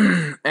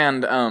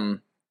 And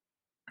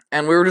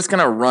we were just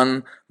gonna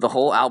run the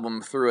whole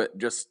album through it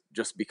just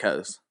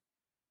because.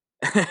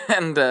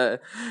 And I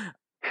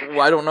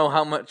don't know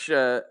how much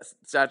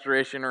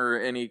saturation or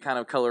any kind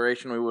of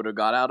coloration we would have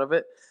got out of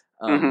it.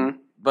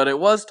 But it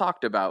was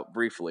talked about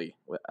briefly.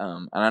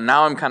 And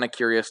now I'm kind of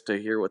curious to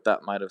hear what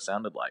that might have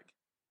sounded like.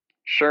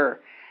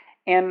 Sure.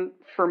 And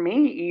for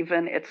me,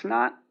 even, it's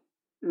not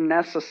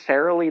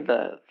necessarily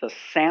the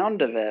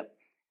sound of it,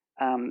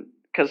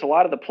 because a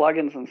lot of the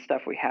plugins and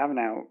stuff we have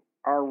now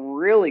are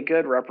really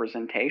good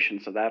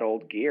representations of that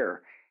old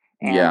gear.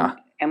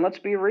 And let's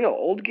be real,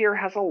 old gear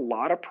has a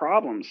lot of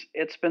problems.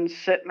 It's been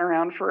sitting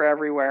around for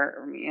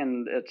everywhere,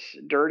 and it's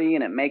dirty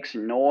and it makes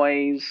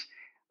noise.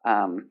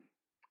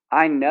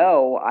 I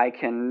know I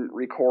can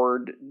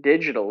record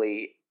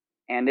digitally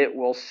and it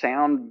will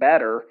sound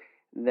better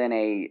than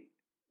a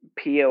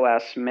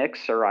POS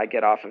mixer I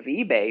get off of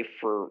eBay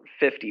for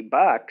 $50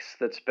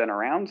 that's been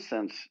around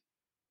since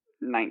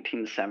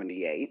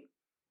 1978.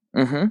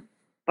 Mm-hmm.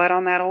 But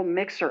on that old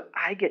mixer,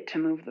 I get to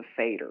move the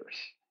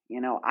faders.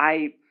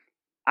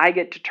 I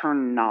get to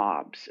turn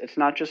knobs. It's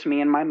not just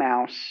me and my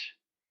mouse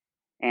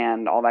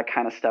and all that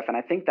kind of stuff. And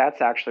I think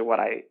that's actually what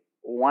I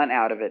want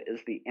out of it is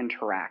the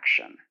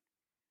interaction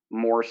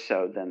more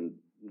so than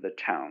the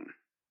tone.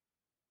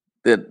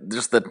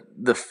 Just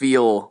the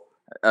feel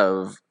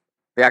of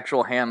the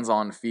actual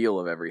hands-on feel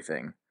of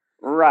everything.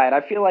 Right.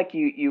 I feel like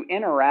you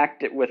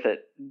interact with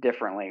it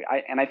differently.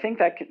 I think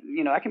that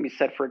that can be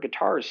said for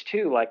guitars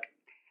too. Like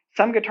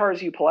some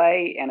guitars you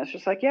play and it's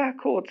just like, yeah,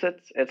 cool,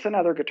 it's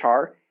another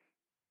guitar.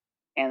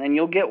 And then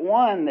you'll get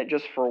one that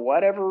just for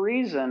whatever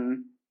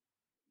reason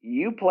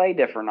you play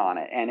different on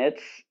it and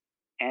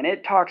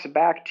it talks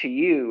back to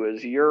you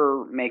as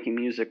you're making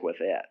music with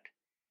it.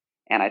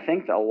 And I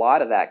think that a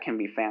lot of that can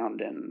be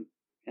found in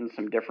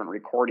some different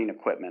recording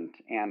equipment.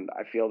 And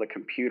I feel the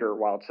computer,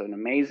 while it's an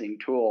amazing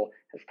tool,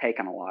 has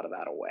taken a lot of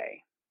that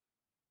away.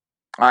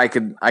 I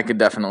could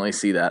definitely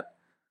see that.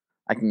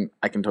 I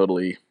can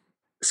totally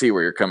see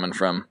where you're coming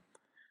from.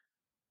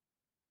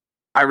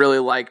 I really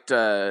liked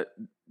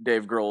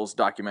Dave Grohl's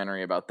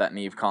documentary about that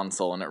Neve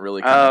console, and it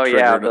really kind of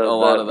triggered a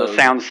lot of those. The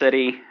Sound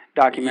City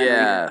documentary.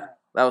 Yeah,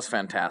 that was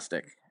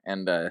fantastic,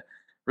 and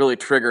really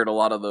triggered a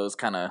lot of those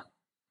kind of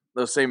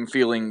those same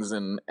feelings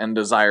and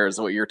desires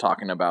what you're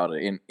talking about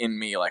in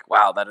me. Like,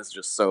 wow, that is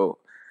just so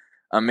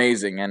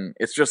amazing, and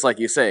it's just like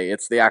you say,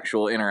 it's the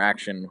actual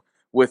interaction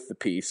with the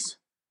piece,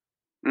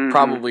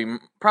 probably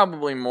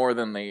more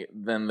than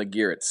the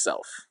gear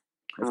itself,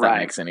 if that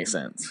makes any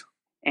sense.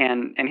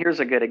 And here's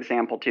a good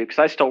example too, because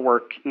I still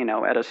work,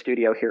 at a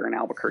studio here in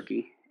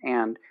Albuquerque,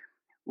 and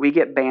we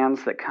get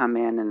bands that come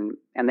in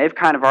and they've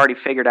kind of already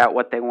figured out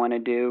what they want to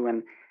do,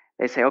 and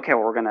they say, okay,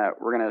 well,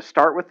 we're gonna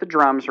start with the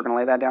drums, we're gonna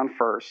lay that down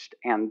first,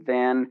 and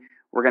then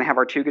we're gonna have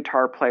our two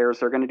guitar players,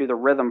 they're gonna do the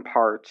rhythm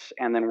parts,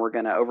 and then we're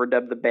gonna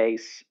overdub the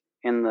bass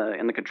in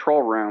the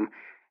control room.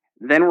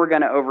 Then we're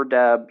gonna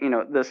overdub,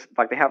 this,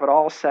 like they have it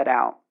all set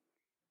out.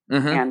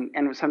 Mm-hmm.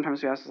 And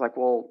sometimes we ask, like,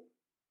 well,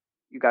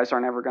 you guys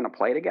aren't ever going to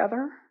play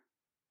together?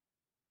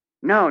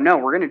 No,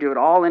 we're going to do it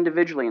all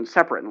individually and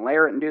separate and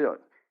layer it and do it.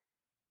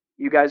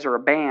 You guys are a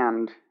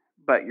band,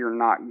 but you're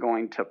not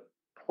going to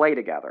play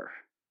together.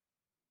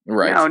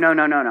 Right.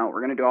 No. We're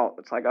going to do all.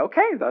 It's like,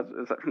 okay, that's.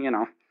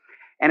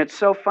 And it's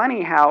so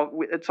funny how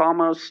it's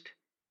almost.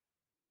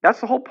 That's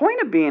the whole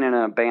point of being in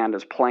a band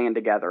is playing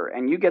together.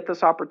 And you get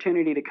this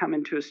opportunity to come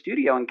into a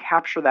studio and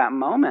capture that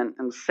moment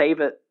and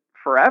save it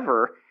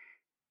forever.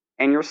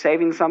 And you're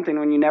saving something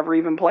when you never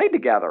even played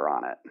together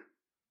on it.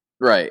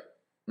 Right.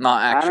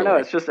 Not actually. I don't know.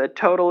 It's just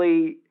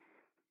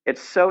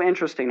it's so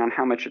interesting on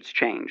how much it's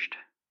changed.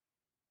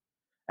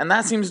 And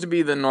that seems to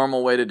be the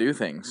normal way to do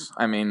things.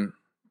 I mean,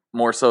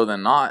 more so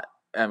than not.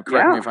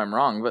 Correct me if I'm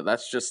wrong, but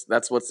that's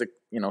what's the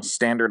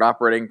standard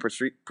operating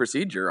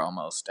procedure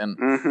almost.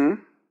 And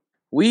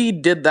we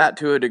did that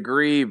to a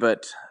degree,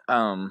 but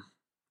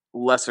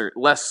less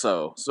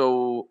so.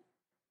 So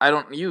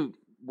you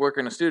work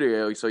in a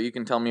studio, so you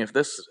can tell me if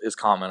this is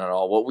common at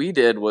all. What we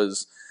did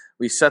was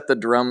we set the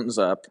drums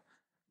up,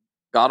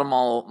 got them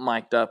all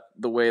mic'd up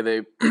the way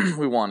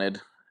we wanted,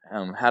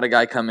 had a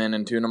guy come in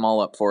and tune them all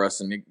up for us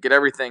and get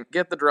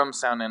the drums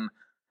sounding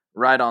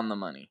right on the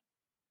money.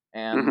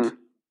 And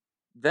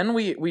then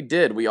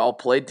we all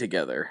played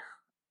together,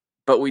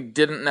 but we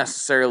didn't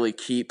necessarily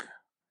keep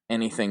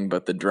anything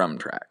but the drum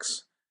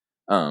tracks.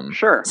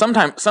 Sure.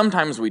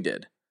 Sometimes we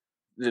did.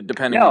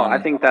 Depending on...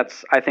 I think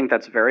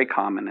that's very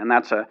common, and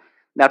that's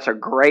a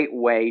great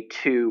way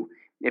to,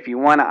 if you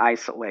want to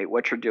isolate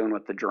what you're doing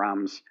with the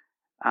drums,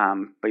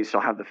 but you still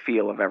have the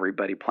feel of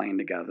everybody playing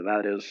together.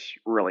 That is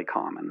really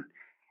common,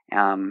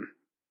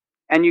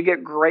 and you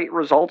get great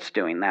results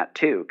doing that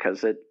too,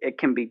 because it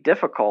can be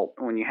difficult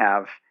when you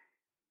have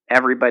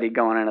everybody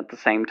going in at the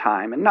same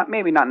time, and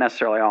maybe not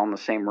necessarily all in the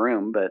same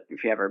room, but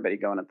if you have everybody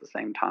going at the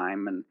same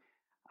time, and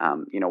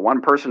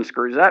one person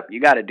screws up, you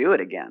got to do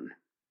it again.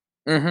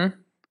 Mm-hmm.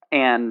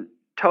 And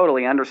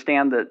totally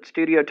understand that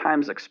studio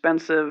time's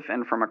expensive,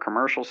 and from a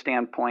commercial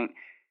standpoint,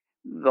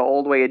 the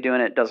old way of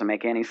doing it doesn't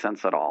make any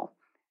sense at all.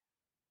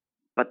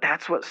 But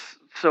that's what's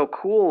so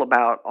cool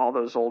about all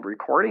those old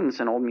recordings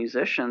and old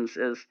musicians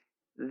is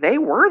they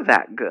were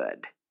that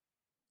good.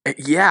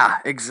 Yeah,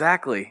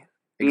 exactly.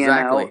 They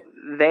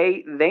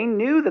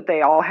knew that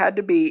they all had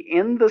to be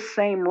in the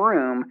same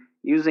room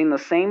using the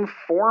same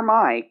 4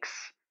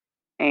 mics,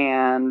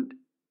 and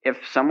if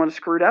someone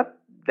screwed up,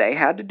 they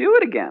had to do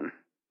it again.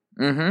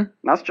 Mm-hmm.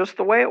 That's just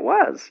the way it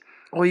was.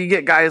 Well, you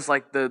get guys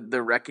like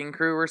the Wrecking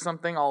Crew or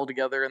something all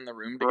together in the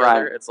room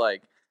together. Right. It's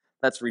like,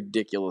 that's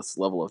ridiculous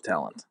level of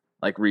talent.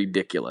 Like,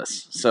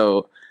 ridiculous.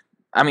 So,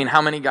 I mean,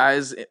 how many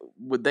guys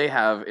would they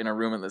have in a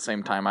room at the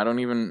same time? I don't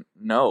even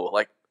know.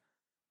 Like,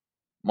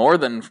 more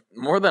than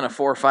a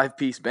 4 or 5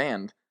 piece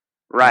band.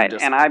 Right,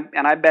 and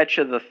I bet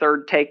you the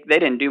third take, they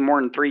didn't do more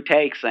than 3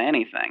 takes of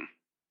anything.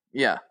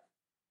 Yeah,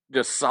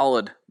 just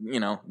solid.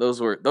 Those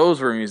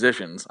were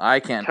musicians. I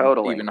can't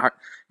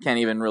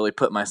even really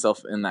put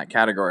myself in that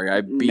category.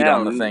 I beat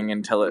on the thing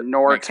until it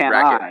nor makes can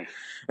racket.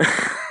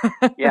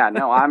 Yeah,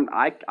 no,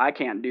 I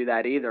can't do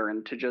that either.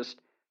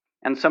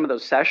 And some of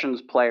those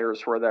sessions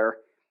players where they're,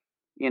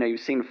 you've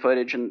seen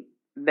footage and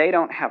they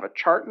don't have a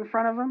chart in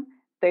front of them.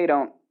 They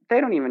don't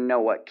even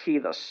know what key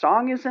the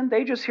song is in.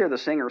 They just hear the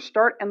singer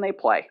start and they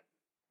play.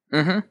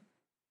 Mm-hmm.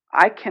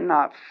 I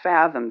cannot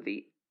fathom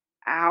the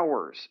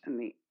hours and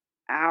the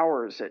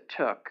hours it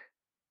took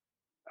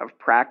of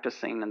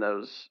practicing and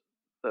those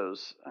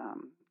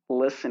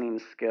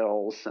listening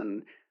skills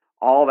and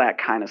all that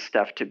kind of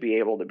stuff to be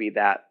able to be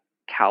that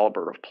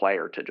caliber of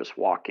player to just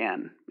walk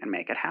in and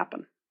make it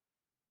happen.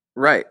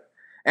 Right.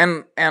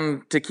 And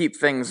to keep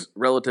things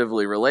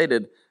relatively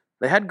related,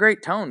 they had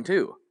great tone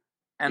too.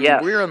 And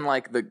yes. we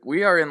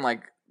are in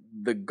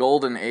the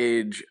golden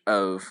age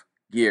of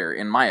gear,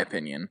 in my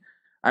opinion.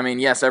 I mean,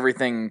 yes,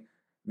 everything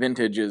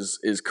vintage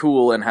is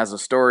cool and has a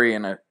story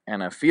and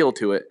a feel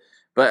to it.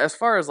 But as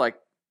far as like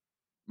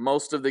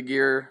most of the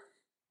gear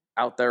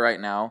out there right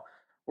now,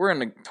 we're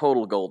in a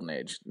total golden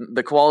age.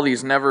 The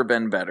quality's never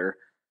been better.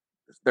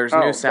 There's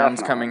new sounds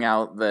definitely. coming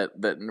out that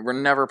were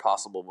never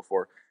possible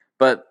before.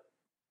 But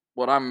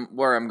where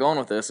I'm going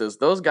with this is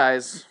those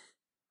guys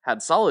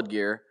had solid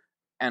gear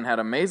and had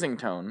amazing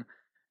tone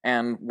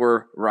and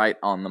were right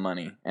on the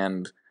money.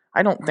 And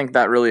I don't think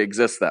that really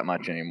exists that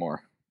much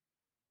anymore.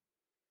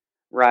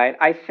 Right.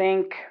 I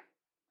think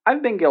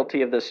I've been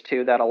guilty of this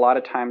too, that a lot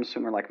of times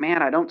when we're like,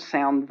 man, I don't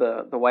sound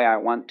the way I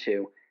want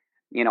to,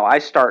 I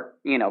start,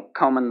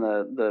 combing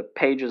the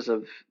pages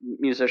of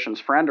Musician's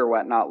Friend or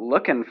whatnot,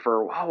 looking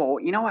for, oh,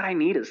 what I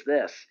need is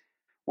this.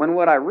 When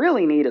what I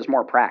really need is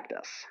more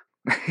practice.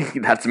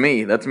 That's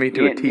me to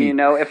a T.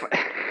 If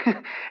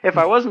if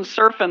I wasn't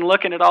surfing,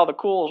 looking at all the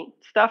cool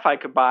stuff I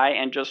could buy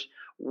and just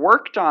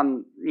worked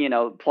on,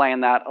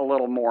 playing that a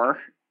little more,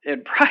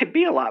 it'd probably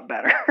be a lot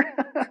better.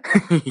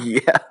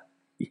 Yeah.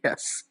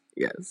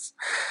 Yes.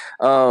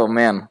 Oh,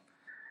 man.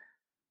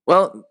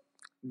 Well,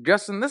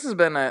 Justin, this has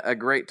been a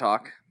great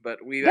talk, but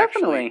we've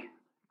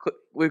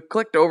we've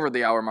clicked over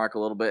the hour mark a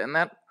little bit, and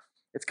that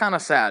it's kind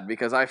of sad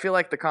because I feel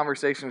like the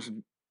conversations,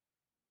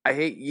 I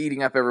hate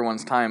eating up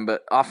everyone's time,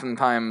 but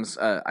oftentimes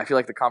I feel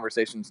like the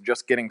conversation's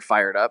just getting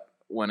fired up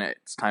when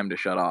it's time to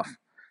shut off.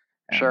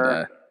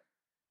 Sure.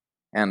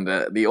 And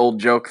the old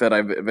joke that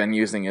I've been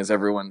using is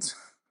everyone's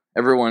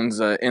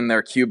in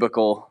their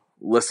cubicle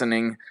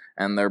listening,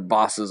 and their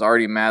boss is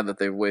already mad that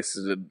they've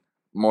wasted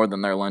more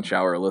than their lunch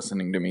hour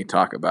listening to me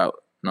talk about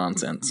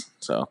nonsense.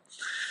 So,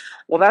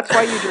 well, that's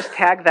why you just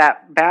tag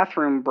that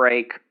bathroom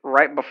break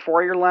right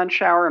before your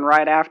lunch hour and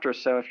right after.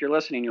 So if you're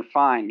listening, you're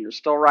fine. You're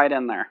still right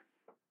in there.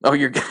 Oh,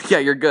 you're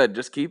good.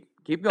 Just keep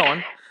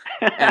going,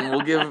 and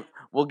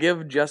we'll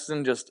give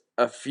Justin just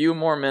a few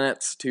more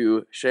minutes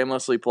to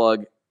shamelessly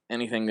plug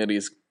anything that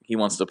he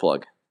wants to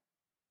plug.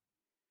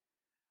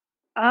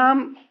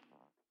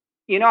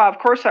 Of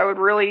course, I would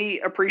really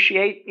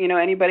appreciate,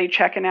 anybody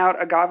checking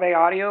out Agave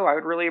Audio. I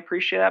would really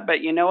appreciate that.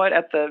 But you know what?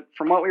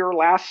 From what we were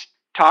last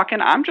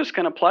talking, I'm just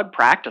going to plug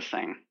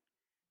practicing.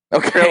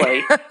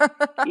 Okay.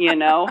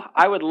 Really.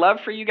 I would love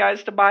for you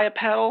guys to buy a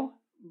pedal,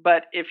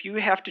 but if you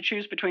have to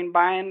choose between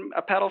buying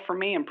a pedal for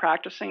me and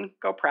practicing,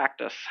 go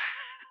practice.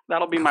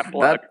 That'll be my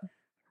plug.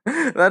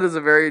 That is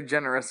a very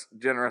generous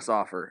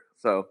offer.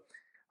 So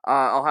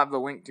I'll have the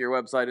link to your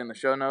website in the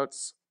show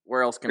notes.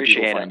 Where else can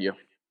people find you?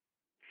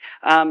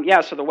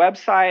 So the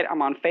website,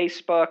 I'm on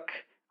Facebook,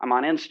 I'm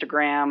on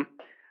Instagram.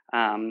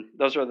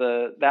 Those are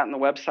that and the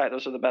website,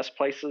 those are the best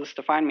places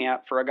to find me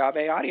at for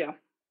Agave Audio.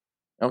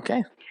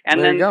 Okay. And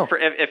there then you go.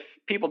 If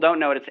people don't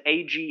know it, it's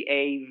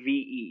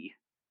AGAVE.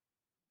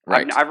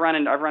 Right. I've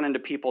run into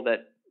people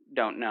that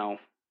don't know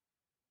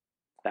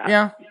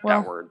that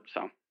that word.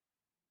 So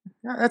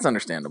yeah, that's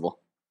understandable.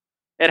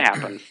 It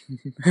happens.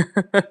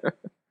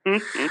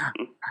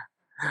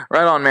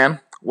 Right on, man.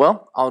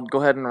 Well, I'll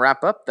go ahead and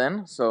wrap up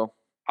then. So.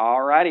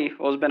 Alrighty.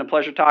 Well, it's been a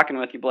pleasure talking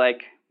with you,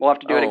 Blake. We'll have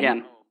to do it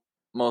again.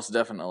 Most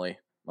definitely.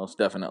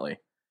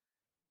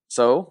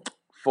 So,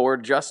 for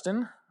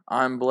Justin,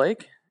 I'm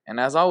Blake. And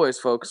as always,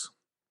 folks,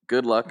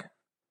 good luck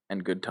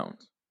and good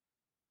tones.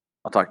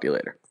 I'll talk to you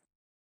later.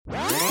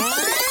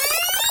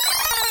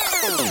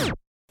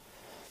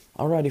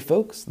 Alrighty,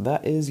 folks.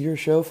 That is your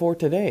show for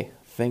today.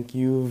 Thank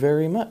you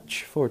very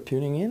much for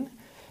tuning in.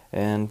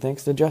 And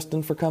thanks to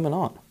Justin for coming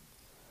on.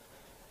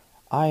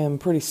 I am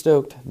pretty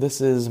stoked. This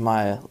is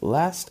my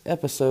last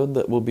episode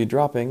that will be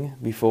dropping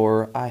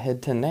before I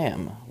head to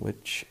NAMM,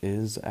 which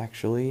is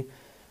actually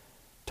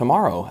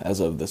tomorrow as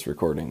of this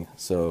recording.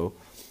 So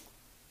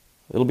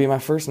it'll be my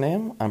first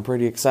NAMM. I'm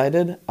pretty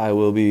excited. I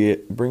will be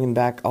bringing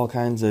back all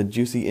kinds of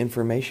juicy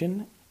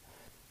information.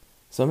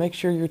 So make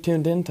sure you're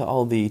tuned in to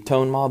all the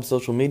Tone Mob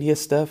social media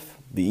stuff,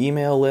 the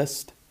email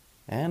list,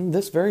 and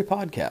this very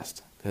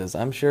podcast, because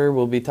I'm sure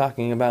we'll be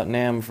talking about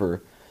NAMM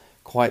for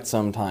quite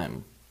some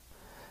time.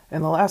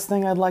 And the last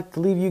thing I'd like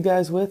to leave you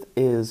guys with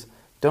is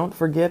don't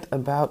forget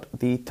about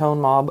the Tone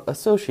Mob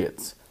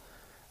Associates.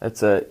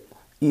 That's a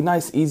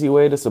nice, easy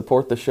way to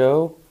support the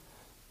show.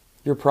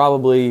 You're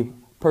probably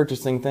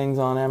purchasing things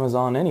on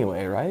Amazon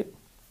anyway, right?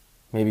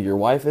 Maybe your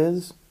wife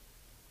is.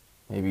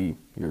 Maybe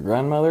your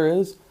grandmother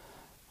is.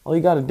 All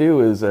you got to do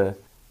is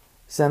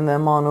send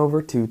them on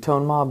over to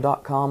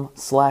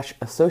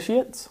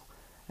tonemob.com/associates,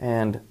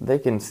 and they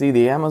can see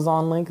the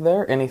Amazon link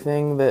there.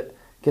 Anything that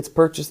gets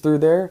purchased through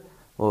there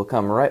will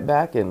come right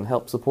back and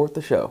help support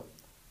the show.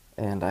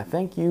 And I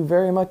thank you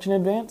very much in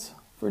advance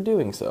for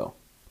doing so.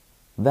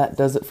 That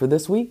does it for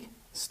this week.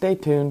 Stay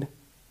tuned,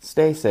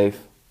 stay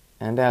safe,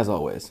 and as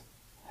always,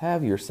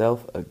 have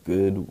yourself a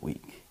good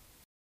week.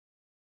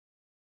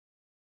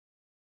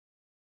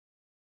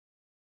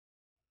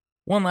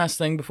 One last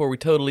thing before we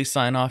totally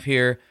sign off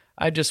here.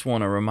 I just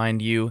want to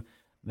remind you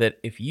that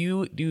if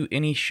you do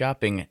any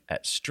shopping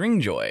at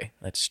Stringjoy,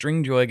 that's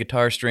Stringjoy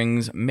guitar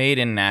strings made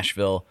in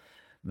Nashville,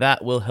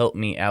 that will help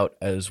me out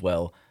as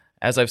well.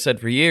 As I've said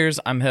for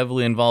years, I'm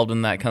heavily involved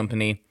in that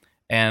company,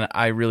 and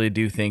I really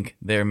do think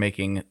they're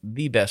making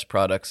the best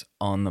products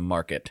on the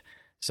market.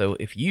 So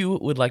if you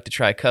would like to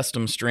try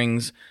custom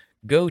strings,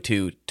 go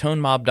to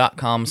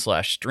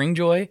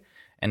tonemob.com/stringjoy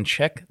and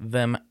check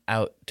them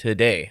out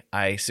today.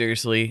 I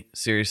seriously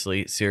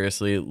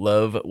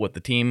love what the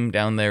team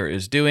down there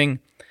is doing.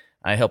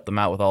 I help them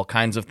out with all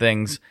kinds of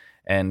things,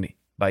 and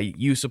by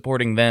you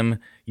supporting them,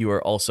 you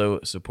are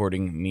also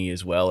supporting me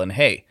as well. And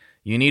hey,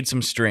 you need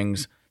some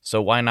strings, so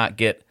why not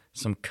get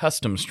some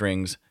custom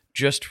strings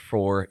just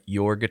for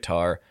your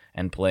guitar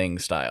and playing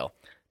style?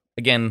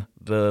 Again,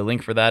 the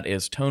link for that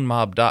is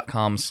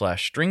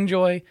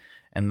tonemob.com/stringjoy,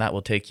 and that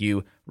will take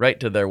you right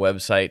to their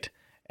website,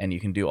 and you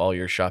can do all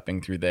your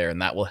shopping through there,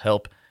 and that will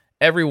help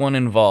everyone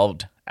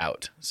involved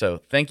out.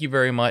 So thank you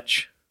very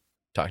much.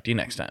 Talk to you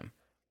next time.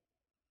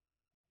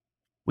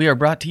 We are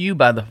brought to you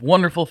by the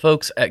wonderful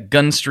folks at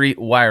Gun Street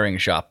Wiring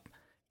Shop.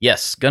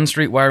 Yes, Gun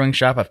Street Wiring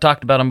Shop. I've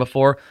talked about them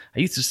before. I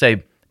used to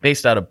say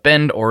based out of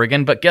Bend,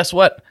 Oregon, but guess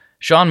what?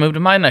 Sean moved to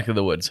my neck of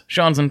the woods.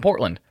 Sean's in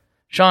Portland.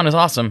 Sean is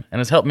awesome and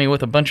has helped me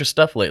with a bunch of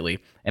stuff lately.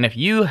 And if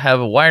you have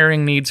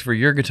wiring needs for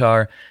your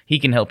guitar, he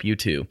can help you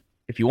too.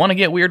 If you want to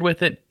get weird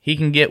with it, he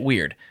can get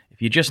weird.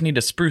 If you just need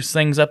to spruce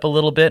things up a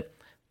little bit,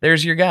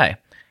 there's your guy.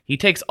 He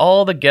takes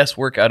all the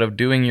guesswork out of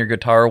doing your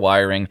guitar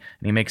wiring,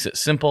 and he makes it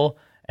simple,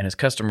 and his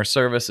customer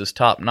service is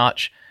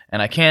top-notch,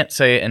 and I can't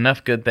say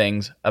enough good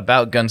things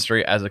about Gun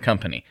Street as a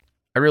company.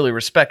 I really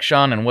respect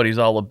Sean and what he's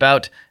all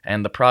about,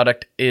 and the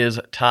product is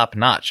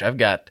top-notch. I've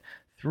got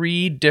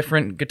 3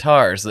 different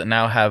guitars that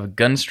now have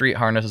Gun Street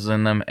harnesses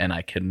in them, and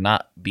I could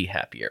not be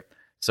happier.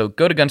 So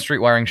go to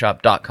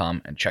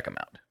gunstreetwiringshop.com and check them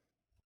out.